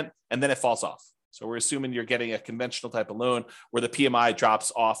 80%, and then it falls off. So we're assuming you're getting a conventional type of loan where the PMI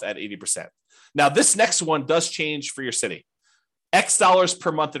drops off at 80%. Now, this next one does change for your city. X dollars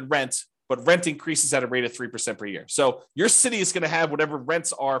per month in rent, but rent increases at a rate of 3% per year. So your city is going to have whatever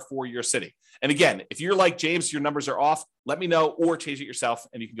rents are for your city. And again, if you're like James, your numbers are off, let me know or change it yourself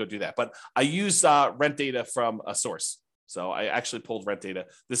and you can go do that. But I use rent data from a source. So I actually pulled rent data.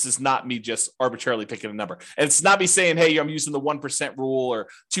 This is not me just arbitrarily picking a number. And it's not me saying, hey, I'm using the 1% rule or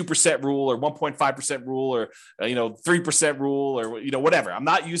 2% rule or 1.5% rule or 3% rule or whatever. I'm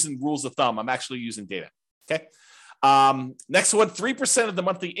not using rules of thumb. I'm actually using data. Okay. Next one, 3% of the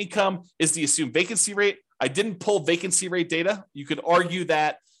monthly income is the assumed vacancy rate. I didn't pull vacancy rate data. You could argue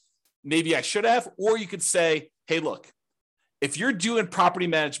that maybe I should have, or you could say, hey, look, if you're doing property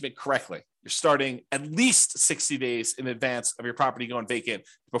management correctly, you're starting at least 60 days in advance of your property going vacant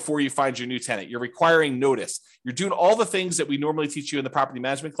before you find your new tenant. You're requiring notice. You're doing all the things that we normally teach you in the property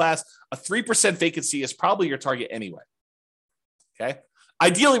management class. A 3% vacancy is probably your target anyway. Okay.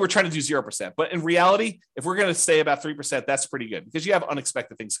 Ideally, we're trying to do 0%, but in reality, if we're going to stay about 3%, that's pretty good because you have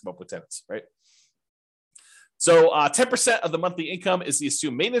unexpected things come up with tenants, right? So 10% of the monthly income is the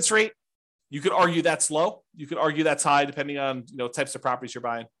assumed maintenance rate. You could argue that's low. You could argue that's high, depending on types of properties you're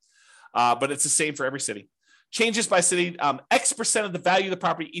buying. But it's the same for every city. Changes by city, X% of the value of the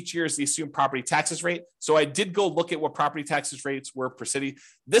property each year is the assumed property taxes rate. So I did go look at what property taxes rates were per city.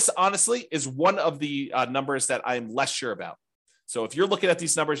 This honestly is one of the numbers that I'm less sure about. So if you're looking at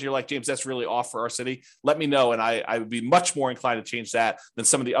these numbers and you're like, James, that's really off for our city, let me know. And I would be much more inclined to change that than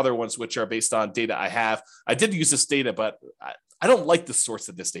some of the other ones, which are based on data I have. I did use this data, but I don't like the source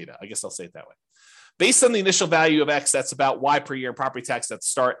of this data. I guess I'll say it that way. Based on the initial value of X, that's about Y per year in property tax at the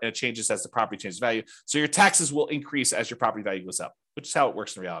start, and it changes as the property changes value. So your taxes will increase as your property value goes up, which is how it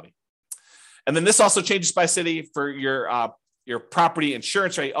works in reality. And then this also changes by city for your property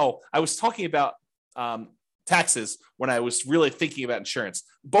insurance rate. Oh, I was talking about taxes when I was really thinking about insurance.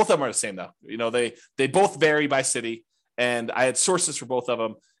 Both of them are the same though. They both vary by city, and I had sources for both of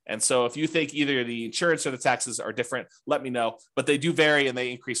them. And so if you think either the insurance or the taxes are different, let me know. But they do vary and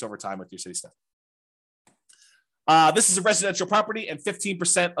they increase over time with your city stuff. This is a residential property, and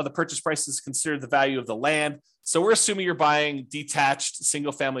 15% of the purchase price is considered the value of the land. So we're assuming you're buying detached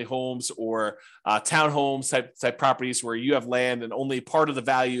single-family homes or townhomes type properties where you have land and only part of the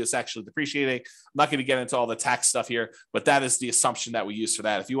value is actually depreciating. I'm not going to get into all the tax stuff here, but that is the assumption that we use for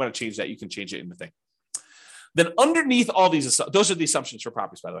that. If you want to change that, you can change it in the thing. Then underneath all these, those are the assumptions for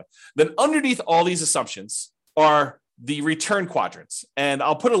properties, by the way. Then underneath all these assumptions are the return quadrants. And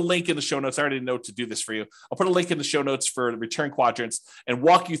I'll put a link in the show notes. I already know to do this for you. I'll put a link in the show notes for the return quadrants and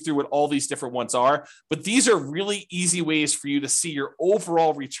walk you through what all these different ones are. But these are really easy ways for you to see your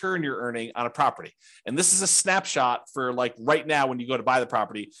overall return you're earning on a property. And this is a snapshot for like right now when you go to buy the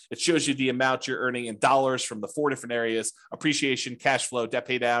property. It shows you the amount you're earning in dollars from the 4 different areas: appreciation, cash flow, debt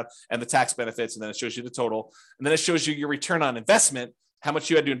pay down, and the tax benefits. And then it shows you the total. And then it shows you your return on investment, how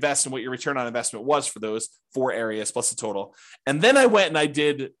much you had to invest and what your return on investment was for those 4 areas plus the total. And then I went and I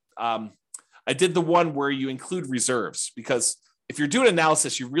did the one where you include reserves, because if you're doing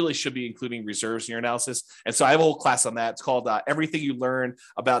analysis, you really should be including reserves in your analysis. And so I have a whole class on that. It's called Everything You Learn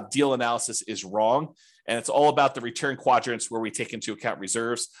About Deal Analysis is Wrong. And it's all about the return quadrants where we take into account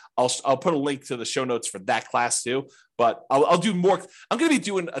reserves. I'll put a link to the show notes for that class too, but I'll do more. I'm going to be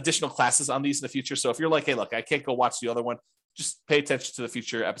doing additional classes on these in the future. So if you're like, hey, look, I can't go watch the other one, just pay attention to the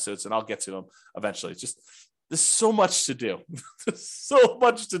future episodes and I'll get to them eventually. There's so much to do. So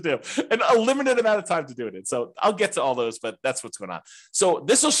much to do and a limited amount of time to do it. So I'll get to all those, but that's what's going on. So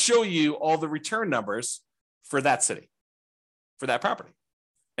this will show you all the return numbers for that city, for that property.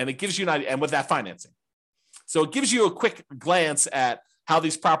 And it gives you an idea, and with that financing. So it gives you a quick glance at how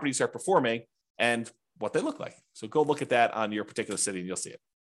these properties are performing and what they look like. So go look at that on your particular city and you'll see it.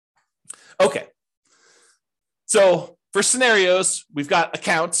 Okay. So for scenarios, we've got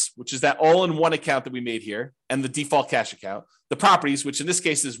accounts, which is that all-in-one account that we made here, and the default cash account. The properties, which in this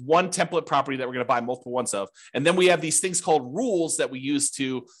case is one template property that we're going to buy multiple ones of. And then we have these things called rules that we use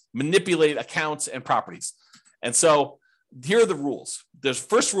to manipulate accounts and properties. And so here are the rules. The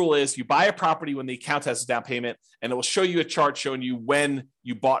first rule is you buy a property when the account has a down payment, and it will show you a chart showing you when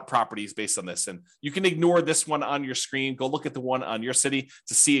you bought properties based on this. And you can ignore this one on your screen. Go look at the one on your city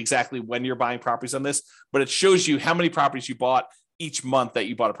to see exactly when you're buying properties on this. But it shows you how many properties you bought each month that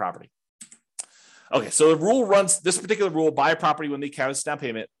you bought a property. Okay, so the rule runs, this particular rule, buy a property when the account has down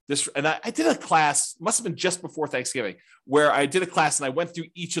payment. And I did a class, must have been just before Thanksgiving, where I did a class and I went through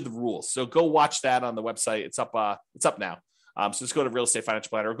each of the rules. So go watch that on the website. It's up now. So just go to Real Estate Financial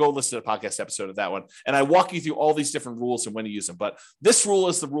Planner or go listen to the podcast episode of that one. And I walk you through all these different rules and when to use them. But this rule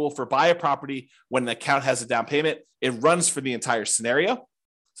is the rule for buy a property when the account has a down payment. It runs for the entire scenario.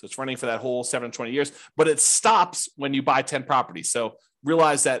 So it's running for that whole 7 to 20 years, but it stops when you buy 10 properties. So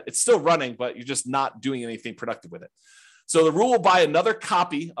realize that it's still running, but you're just not doing anything productive with it. So the rule will buy another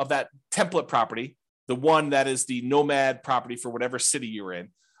copy of that template property, the one that is the Nomad property for whatever city you're in,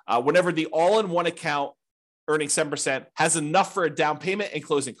 whenever the all-in-one account earning 7%, has enough for a down payment and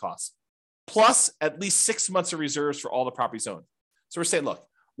closing costs, plus at least 6 months of reserves for all the properties owned. So we're saying, look,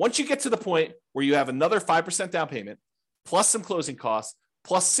 once you get to the point where you have another 5% down payment, plus some closing costs,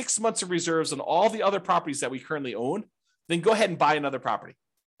 plus 6 months of reserves on all the other properties that we currently own, then go ahead and buy another property,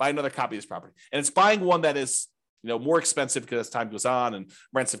 buy another copy of this property. And it's buying one that is, more expensive because as time goes on and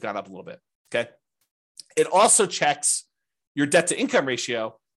rents have gone up a little bit. Okay. It also checks your debt to income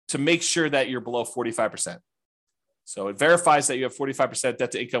ratio to make sure that you're below 45%. So it verifies that you have 45%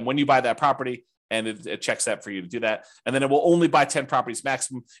 debt to income when you buy that property, and it checks that for you to do that. And then it will only buy 10 properties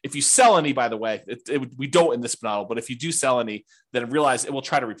maximum. If you sell any, by the way, we don't in this model, but if you do sell any, then realize it will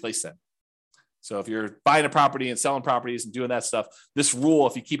try to replace them. So if you're buying a property and selling properties and doing that stuff, this rule,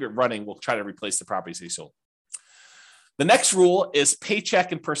 if you keep it running, will try to replace the properties that you sold. The next rule is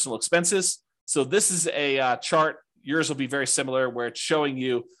paycheck and personal expenses. So this is a chart. Yours will be very similar, where it's showing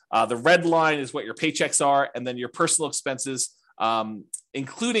you the red line is what your paychecks are, and then your personal expenses,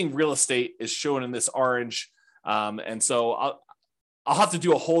 including real estate, is shown in this orange. And so I'll have to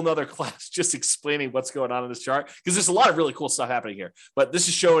do a whole nother class just explaining what's going on in this chart, because there's a lot of really cool stuff happening here. But this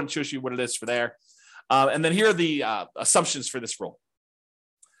is shows you what it is for there. And then here are the assumptions for this rule.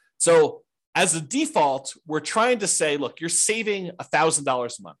 So as a default, we're trying to say, look, you're saving $1,000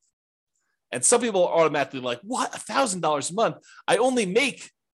 a month. And some people are automatically like, what, $1,000 a month? I only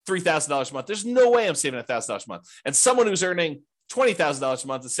make $3,000 a month. There's no way I'm saving $1,000 a month. And someone who's earning $20,000 a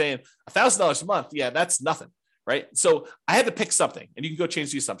month is saying $1,000 a month. Yeah, that's nothing, right? So I had to pick something, and you can go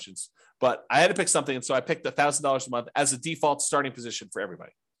change the assumptions, but I had to pick something. And so I picked $1,000 a month as a default starting position for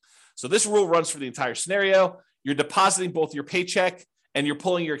everybody. So this rule runs for the entire scenario. You're depositing both your paycheck and you're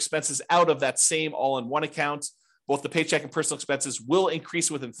pulling your expenses out of that same all-in-one account. Both the paycheck and personal expenses will increase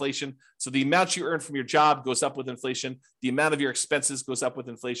with inflation. So the amount you earn from your job goes up with inflation. The amount of your expenses goes up with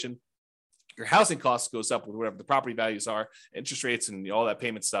inflation. Your housing costs goes up with whatever the property values are, interest rates, and all that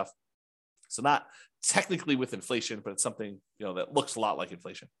payment stuff. So not technically with inflation, but it's something that looks a lot like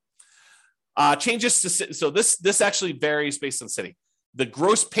inflation. Changes to so this actually varies based on city. The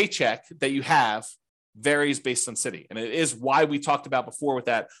gross paycheck that you have varies based on city. And it is why we talked about before with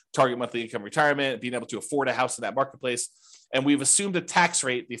that target monthly income retirement, being able to afford a house in that marketplace. And we've assumed a tax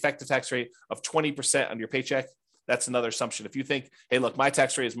rate, the effective tax rate of 20% on your paycheck. That's another assumption. If you think, hey, look, my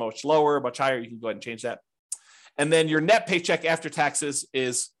tax rate is much lower, much higher, you can go ahead and change that. And then your net paycheck after taxes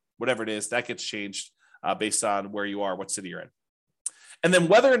is whatever it is, that gets changed based on where you are, what city you're in. And then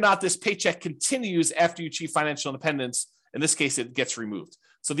whether or not this paycheck continues after you achieve financial independence, in this case, it gets removed.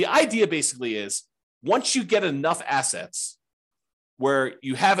 So the idea basically is, once you get enough assets where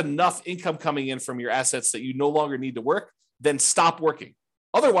you have enough income coming in from your assets that you no longer need to work, then stop working.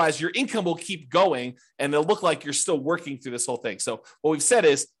 Otherwise, your income will keep going and it'll look like you're still working through this whole thing. So what we've said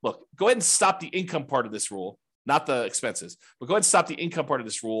is, look, go ahead and stop the income part of this rule, not the expenses, but go ahead and stop the income part of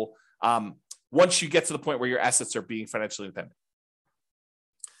this rule once you get to the point where your assets are being financially independent.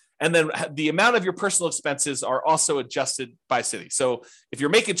 And then the amount of your personal expenses are also adjusted by city. So if you're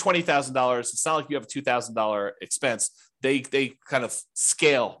making $20,000, it's not like you have a $2,000 expense. They kind of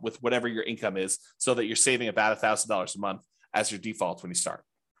scale with whatever your income is so that you're saving about $1,000 a month as your default when you start.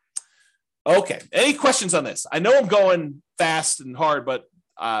 Okay, any questions on this? I know I'm going fast and hard, but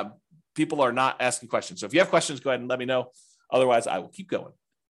people are not asking questions. So if you have questions, go ahead and let me know. Otherwise, I will keep going.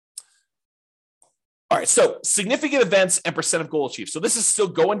 All right, so significant events and percent of goal achieved. So this is still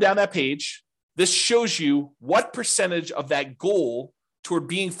going down that page. This shows you what percentage of that goal toward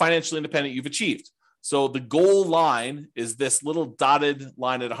being financially independent you've achieved. So the goal line is this little dotted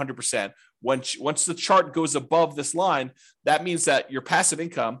line at 100%. Once the chart goes above this line, that means that your passive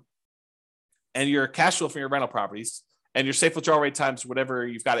income and your cash flow from your rental properties and your safe withdrawal rate times whatever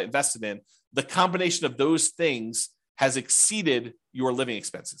you've got it invested in, the combination of those things has exceeded your living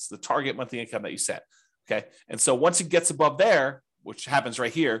expenses, the target monthly income that you set. Okay. And so once it gets above there, which happens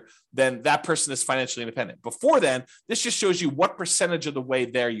right here, then that person is financially independent. Before then, this just shows you what percentage of the way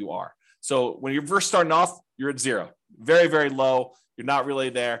there you are. So when you're first starting off, you're at zero, very, very low. You're not really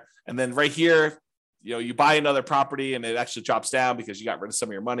there. And then right here, you buy another property and it actually drops down because you got rid of some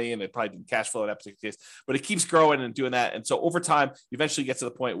of your money and it probably didn't cash flow in that particular case, but it keeps growing and doing that. And so over time, you eventually get to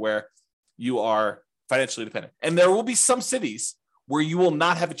the point where you are financially independent. And there will be some cities where you will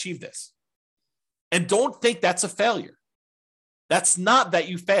not have achieved this. And don't think that's a failure. That's not that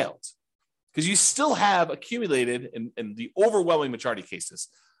you failed, because you still have accumulated in the overwhelming majority of cases,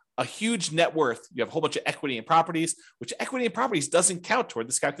 a huge net worth. You have a whole bunch of equity in properties, which equity in properties doesn't count toward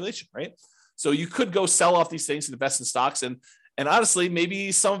this calculation, right? So you could go sell off these things and invest in stocks. And honestly,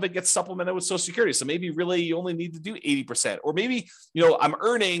 maybe some of it gets supplemented with Social Security. So maybe really you only need to do 80%, or maybe, I'm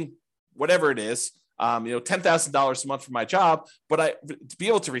earning whatever it is, $10,000 a month for my job, but to be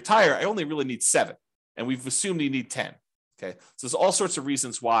able to retire, I only really need 7. And we've assumed you need 10. Okay. So there's all sorts of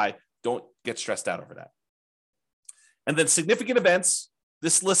reasons why. Don't get stressed out over that. And then significant events.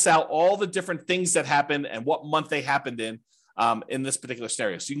 This lists out all the different things that happened and what month they happened in this particular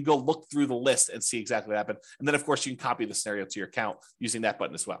scenario. So you can go look through the list and see exactly what happened. And then, of course, you can copy the scenario to your account using that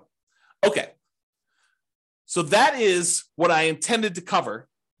button as well. Okay. So that is what I intended to cover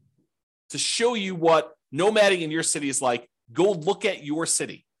to show you what nomading in your city is like. Go look at your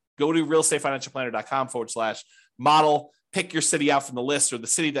city. Go to realestatefinancialplanner.com/model. Pick your city out from the list or the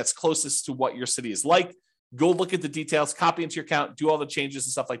city that's closest to what your city is like. Go look at the details, copy into your account, do all the changes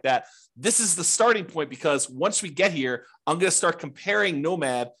and stuff like that. This is the starting point because once we get here, I'm going to start comparing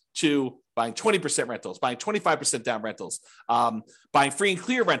Nomad to buying 20% rentals, buying 25% down rentals, buying free and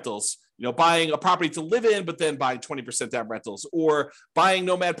clear rentals, buying a property to live in, but then buying 20% down rentals, or buying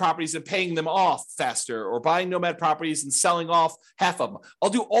Nomad properties and paying them off faster, or buying Nomad properties and selling off half of them. I'll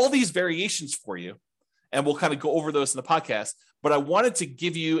do all these variations for you. And we'll kind of go over those in the podcast. But I wanted to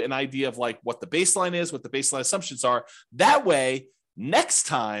give you an idea of like what the baseline is, what the baseline assumptions are. That way, next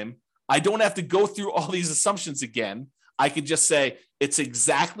time, I don't have to go through all these assumptions again. I can just say it's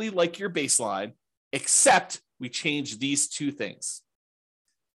exactly like your baseline, except we change these 2 things.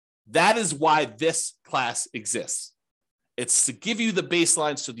 That is why this class exists. It's to give you the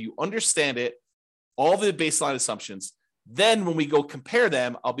baseline so that you understand it, all the baseline assumptions. Then when we go compare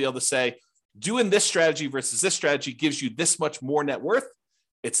them, I'll be able to say, doing this strategy versus this strategy gives you this much more net worth.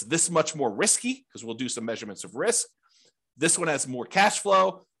 It's this much more risky because we'll do some measurements of risk. This one has more cash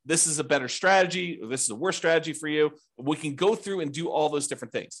flow. This is a better strategy. Or this is a worse strategy for you. We can go through and do all those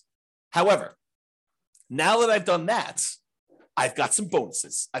different things. However, now that I've done that, I've got some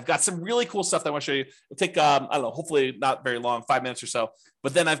bonuses. I've got some really cool stuff that I want to show you. It'll take, hopefully not very long, 5 minutes or so.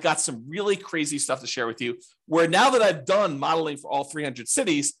 But then I've got some really crazy stuff to share with you where now that I've done modeling for all 300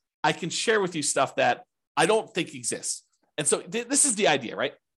 cities, I can share with you stuff that I don't think exists. And so this is the idea,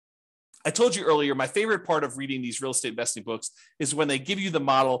 right? I told you earlier, my favorite part of reading these real estate investing books is when they give you the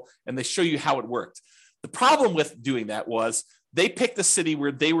model and they show you how it worked. The problem with doing that was they picked the city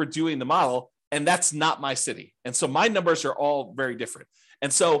where they were doing the model, and that's not my city. And so my numbers are all very different.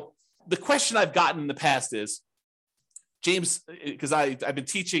 And so the question I've gotten in the past is, James, because I've been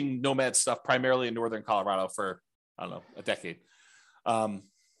teaching Nomad stuff primarily in Northern Colorado for, a decade.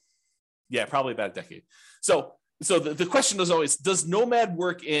 Yeah, probably about a decade. So the question is always, does Nomad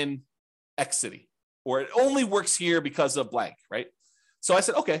work in X city? Or it only works here because of blank, right? So I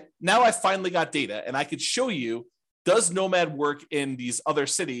said, okay, now I finally got data and I could show you, does Nomad work in these other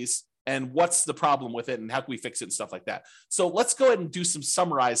cities and what's the problem with it and how can we fix it and stuff like that. So let's go ahead and do some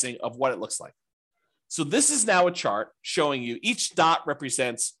summarizing of what it looks like. So this is now a chart showing you each dot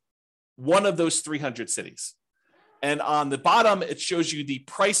represents one of those 300 cities. And on the bottom, it shows you the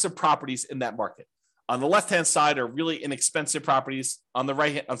price of properties in that market. On the left-hand side are really inexpensive properties. On the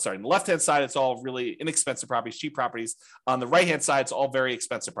the left-hand side, it's all really inexpensive properties, cheap properties. On the right-hand side, it's all very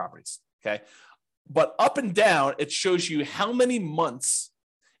expensive properties, okay? But up and down, it shows you how many months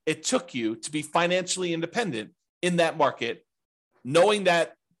it took you to be financially independent in that market, knowing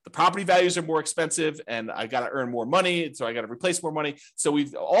that the property values are more expensive and I got to earn more money, so I got to replace more money. So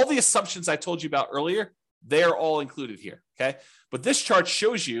all the assumptions I told you about earlier, they're all included here, okay? But this chart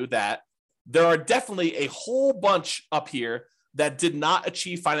shows you that there are definitely a whole bunch up here that did not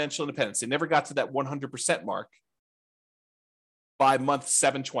achieve financial independence. They never got to that 100% mark by month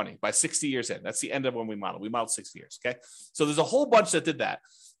 720, by 60 years in. That's the end of when we modeled. We modeled 60 years, okay? So there's a whole bunch that did that.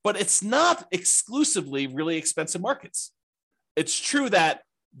 But it's not exclusively really expensive markets. It's true that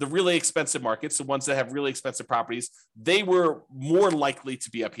the really expensive markets, the ones that have really expensive properties, they were more likely to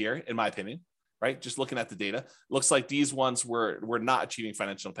be up here, in my opinion. Right? Just looking at the data, looks like these ones were not achieving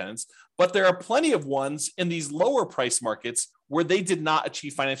financial independence, but there are plenty of ones in these lower price markets where they did not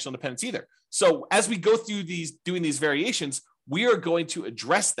achieve financial independence either. So as we go through doing these variations, we are going to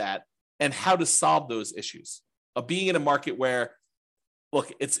address that and how to solve those issues of being in a market where,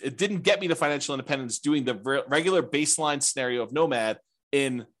 look, it didn't get me to financial independence doing the regular baseline scenario of Nomad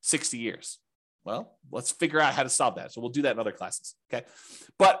in 60 years. Well, let's figure out how to solve that. So we'll do that in other classes, okay?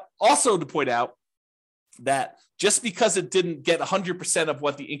 But also to point out that just because it didn't get 100% of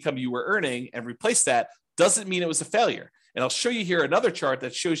what the income you were earning and replace that doesn't mean it was a failure. And I'll show you here another chart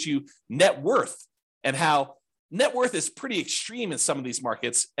that shows you net worth and how net worth is pretty extreme in some of these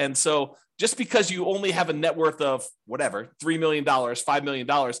markets. And so just because you only have a net worth of whatever, $3 million, $5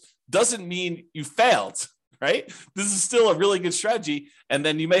 million, doesn't mean you failed, right? This is still a really good strategy. And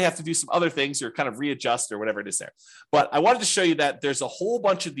then you may have to do some other things or kind of readjust or whatever it is there. But I wanted to show you that there's a whole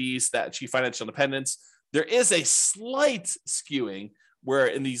bunch of these that achieve financial independence. There is a slight skewing where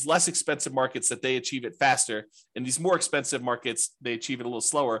in these less expensive markets that they achieve it faster. In these more expensive markets, they achieve it a little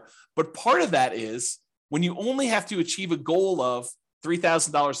slower. But part of that is when you only have to achieve a goal of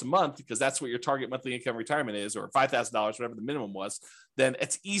 $3,000 a month, because that's what your target monthly income retirement is, or $5,000, whatever the minimum was, then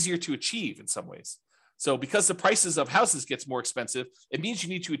it's easier to achieve in some ways. So because the prices of houses gets more expensive, it means you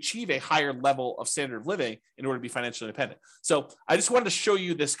need to achieve a higher level of standard of living in order to be financially independent. So I just wanted to show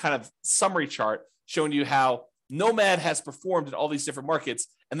you this kind of summary chart showing you how Nomad has performed in all these different markets.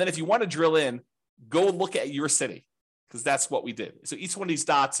 And then if you want to drill in, go look at your city, because that's what we did. So each one of these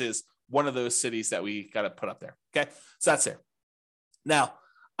dots is one of those cities that we got to put up there. Okay, so that's there. Now,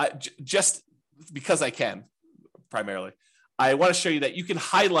 just because I can, primarily, I want to show you that you can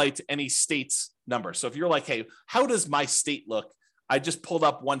highlight any state's number. So if you're like, hey, how does my state look? I just pulled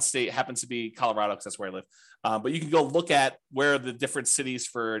up one state, it happens to be Colorado because that's where I live. But you can go look at where the different cities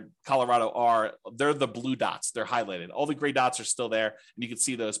for Colorado are. They're the blue dots. They're highlighted. All the gray dots are still there, and you can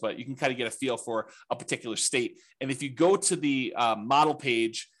see those, but you can kind of get a feel for a particular state. And if you go to the model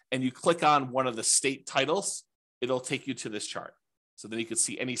page and you click on one of the state titles, it'll take you to this chart. So then you can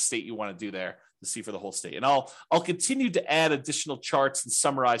see any state you want to do there to see for the whole state. And I'll continue to add additional charts and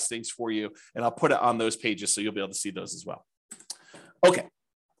summarize things for you, and I'll put it on those pages so you'll be able to see those as well. Okay,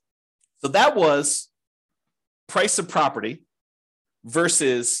 so that was price of property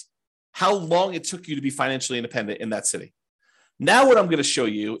versus how long it took you to be financially independent in that city. Now what I'm going to show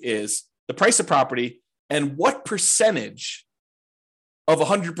you is the price of property and what percentage of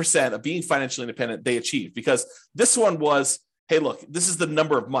 100% of being financially independent they achieved. Because this one was, hey, look, this is the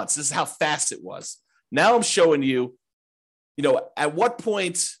number of months. This is how fast it was. Now I'm showing you, at what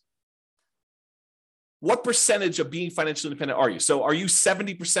point, what percentage of being financially independent are you? So are you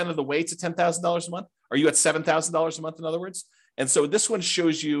 70% of the way to $10,000 a month? Are you at $7,000 a month, in other words? And so this one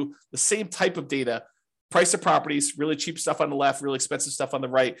shows you the same type of data, price of properties, really cheap stuff on the left, really expensive stuff on the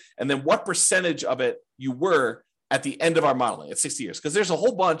right, and then what percentage of it you were at the end of our modeling at 60 years. Because there's a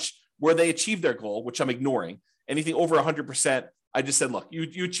whole bunch where they achieved their goal, which I'm ignoring. Anything over 100%, I just said, look,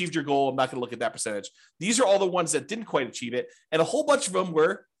 you achieved your goal. I'm not going to look at that percentage. These are all the ones that didn't quite achieve it. And a whole bunch of them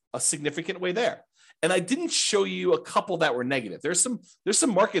were a significant way there. And I didn't show you a couple that were negative. There's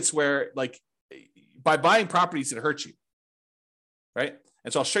some markets where, like, by buying properties, it hurts you, right?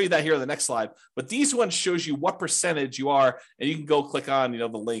 And so I'll show you that here on the next slide. But these ones shows you what percentage you are, and you can go click on, the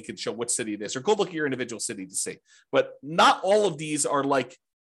link and show what city it is, or go look at your individual city to see. But not all of these are like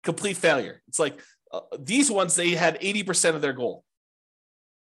complete failure. It's like these ones, they had 80% of their goal.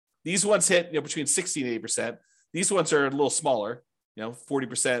 These ones hit between 60 and 80%. These ones are a little smaller,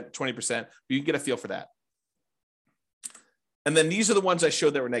 40%, 20%, but you can get a feel for that. And then these are the ones I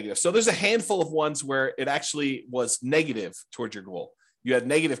showed that were negative. So there's a handful of ones where it actually was negative towards your goal. You had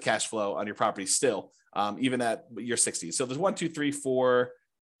negative cash flow on your property still, even at year 60. So there's 1, 2, 3, 4,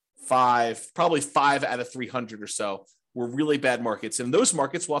 5, probably 5 out of 300 or so were really bad markets. And those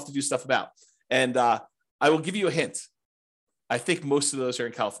markets we'll have to do stuff about. And I will give you a hint. I think most of those are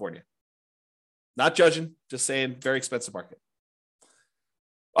in California. Not judging, just saying very expensive market.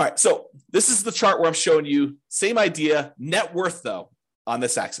 All right, so this is the chart where I'm showing you same idea, net worth though, on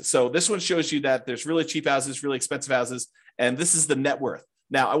this axis. So this one shows you that there's really cheap houses, really expensive houses, and this is the net worth.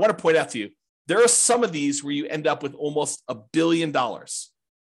 Now, I want to point out to you, there are some of these where you end up with almost $1 billion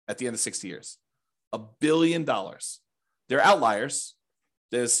at the end of 60 years. $1 billion. They're outliers.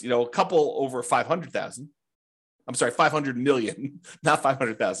 There's, a couple over 500,000. I'm sorry, 500 million, not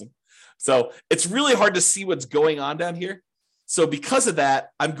 500,000. So it's really hard to see what's going on down here. So because of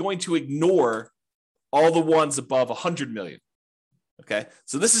that, I'm going to ignore all the ones above 100 million. Okay.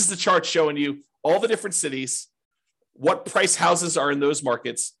 So this is the chart showing you all the different cities, what price houses are in those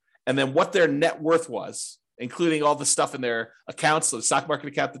markets, and then what their net worth was, including all the stuff in their accounts, so the stock market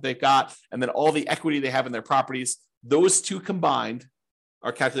account that they've got, and then all the equity they have in their properties. Those two combined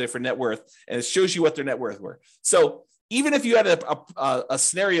are calculated for net worth, and it shows you what their net worth were. So even if you had a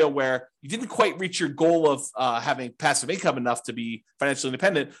scenario where you didn't quite reach your goal of having passive income enough to be financially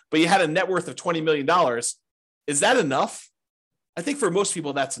independent, but you had a net worth of $20 million, is that enough? I think for most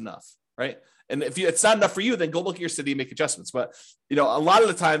people, that's enough, right? And if it's not enough for you, then go look at your city and make adjustments. But, a lot of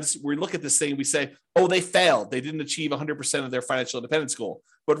the times we look at this thing, we say, oh, they failed. They didn't achieve 100% of their financial independence goal.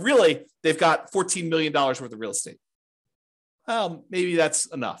 But really, they've got $14 million worth of real estate. Well, maybe that's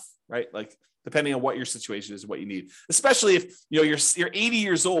enough, right? Like, depending on what your situation is, what you need, especially if you're 80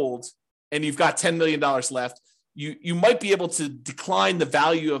 years old and you've got $10 million left. you might be able to decline the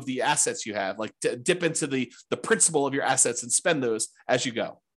value of the assets you have, like to dip into the principal of your assets and spend those as you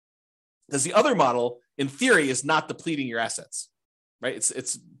go. Because the other model, in theory, is not depleting your assets, right?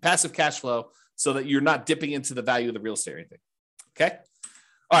 It's passive cash flow so that you're not dipping into the value of the real estate or anything. Okay.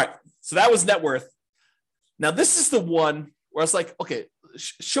 All right. So that was net worth. Now, this is the one where I was like, okay,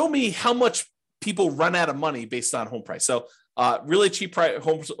 show me how much people run out of money based on home price. So really cheap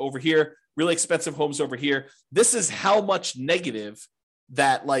homes over here, really expensive homes over here. This is how much negative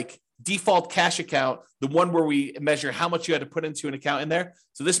that like default cash account, the one where we measure how much you had to put into an account in there.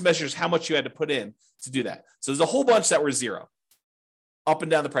 So this measures how much you had to put in to do that. So there's a whole bunch that were zero up and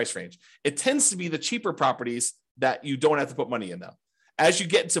down the price range. It tends to be the cheaper properties that you don't have to put money in though. As you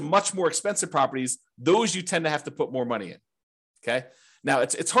get into much more expensive properties, those you tend to have to put more money in. Okay. Now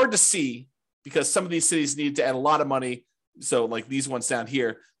it's hard to see because some of these cities need to add a lot of money. So like these ones down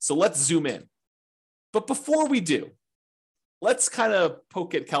here. So let's zoom in. But before we do, let's kind of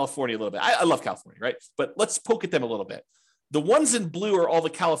poke at California a little bit. I love California, right? But let's poke at them a little bit. The ones in blue are all the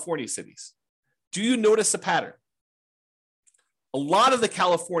California cities. Do you notice a pattern? A lot of the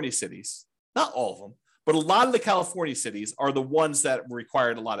California cities, not all of them, but a lot of the California cities are the ones that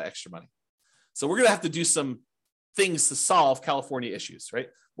required a lot of extra money. So we're going to have to do some things to solve California issues, right?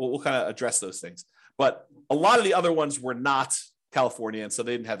 We'll kind of address those things. But a lot of the other ones were not California, and so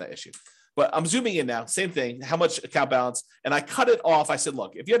they didn't have that issue. But I'm zooming in now, same thing, how much account balance, and I cut it off. I said,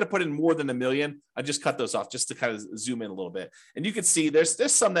 look, if you had to put in more than $1 million, I just cut those off just to kind of zoom in a little bit. And you can see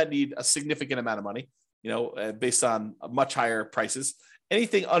there's some that need a significant amount of money, based on much higher prices.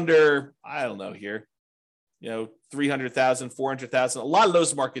 Anything under, I don't know here, 300,000, 400,000, a lot of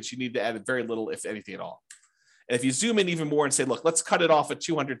those markets you need to add very little, if anything at all. And if you zoom in even more and say, look, let's cut it off at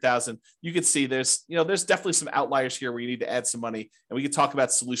 200,000, you can see there's definitely some outliers here where you need to add some money. And we can talk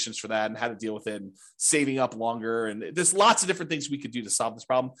about solutions for that and how to deal with it and saving up longer. And there's lots of different things we could do to solve this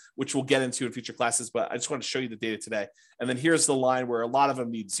problem, which we'll get into in future classes. But I just want to show you the data today. And then here's the line where a lot of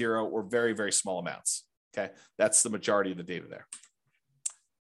them need zero or very, very small amounts. Okay. That's the majority of the data there.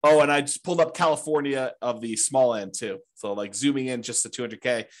 Oh, and I just pulled up California of the small end too. So like zooming in just to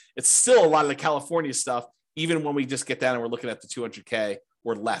 200K, it's still a lot of the California stuff. Even when we just get down and we're looking at the 200K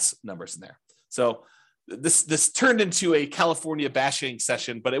or less numbers in there. So this turned into a California bashing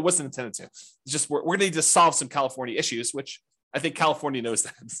session, but it wasn't intended to. It's just we're going to need to solve some California issues, which I think California knows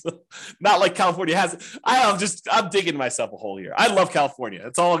that. Not like California has it. I'm digging myself a hole here. I love California.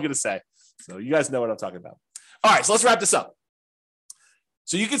 That's all I'm going to say. So you guys know what I'm talking about. All right, so let's wrap this up.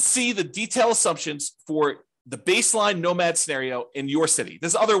 So you can see the detailed assumptions for the baseline Nomad scenario in your city.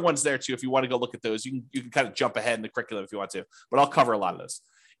 There's other ones there too. If you want to go look at those, you can kind of jump ahead in the curriculum if you want to, but I'll cover a lot of those.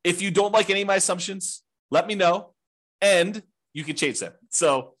 If you don't like any of my assumptions, let me know and you can change them.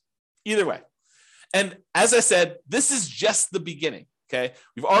 So either way. And as I said, this is just the beginning. Okay.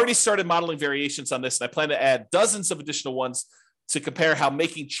 We've already started modeling variations on this, and I plan to add dozens of additional ones to compare how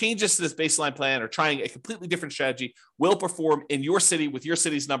making changes to this baseline plan or trying a completely different strategy will perform in your city with your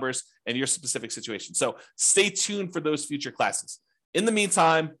city's numbers and your specific situation. So stay tuned for those future classes. In the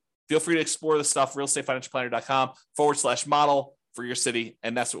meantime, feel free to explore the stuff, realestatefinancialplanner.com/model for your city.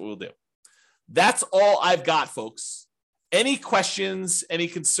 And that's what we'll do. That's all I've got, folks. Any questions, any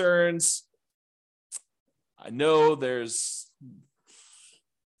concerns? I know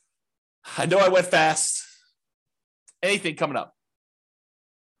I went fast. Anything coming up?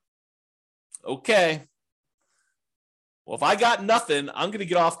 Okay. Well, if I got nothing, I'm going to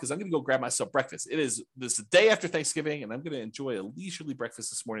get off because I'm going to go grab myself breakfast. This is the day after Thanksgiving, and I'm going to enjoy a leisurely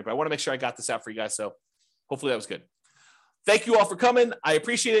breakfast this morning. But I want to make sure I got this out for you guys. So hopefully that was good. Thank you all for coming. I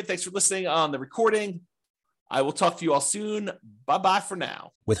appreciate it. Thanks for listening on the recording. I will talk to you all soon. Bye-bye for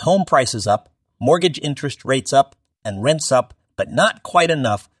now. With home prices up, mortgage interest rates up, and rents up, but not quite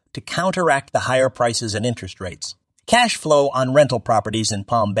enough to counteract the higher prices and interest rates. Cash flow on rental properties in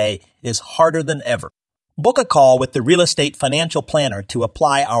Palm Bay is harder than ever. Book a call with the Real Estate Financial Planner to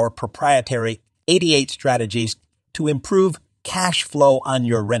apply our proprietary 88 strategies to improve cash flow on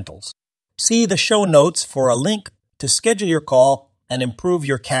your rentals. See the show notes for a link to schedule your call and improve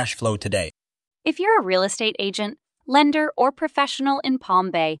your cash flow today. If you're a real estate agent, lender, or professional in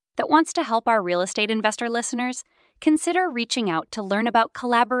Palm Bay that wants to help our real estate investor listeners, consider reaching out to learn about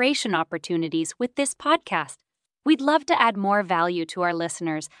collaboration opportunities with this podcast. We'd love to add more value to our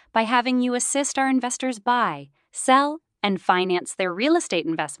listeners by having you assist our investors buy, sell, and finance their real estate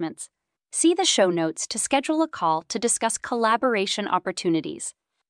investments. See the show notes to schedule a call to discuss collaboration opportunities.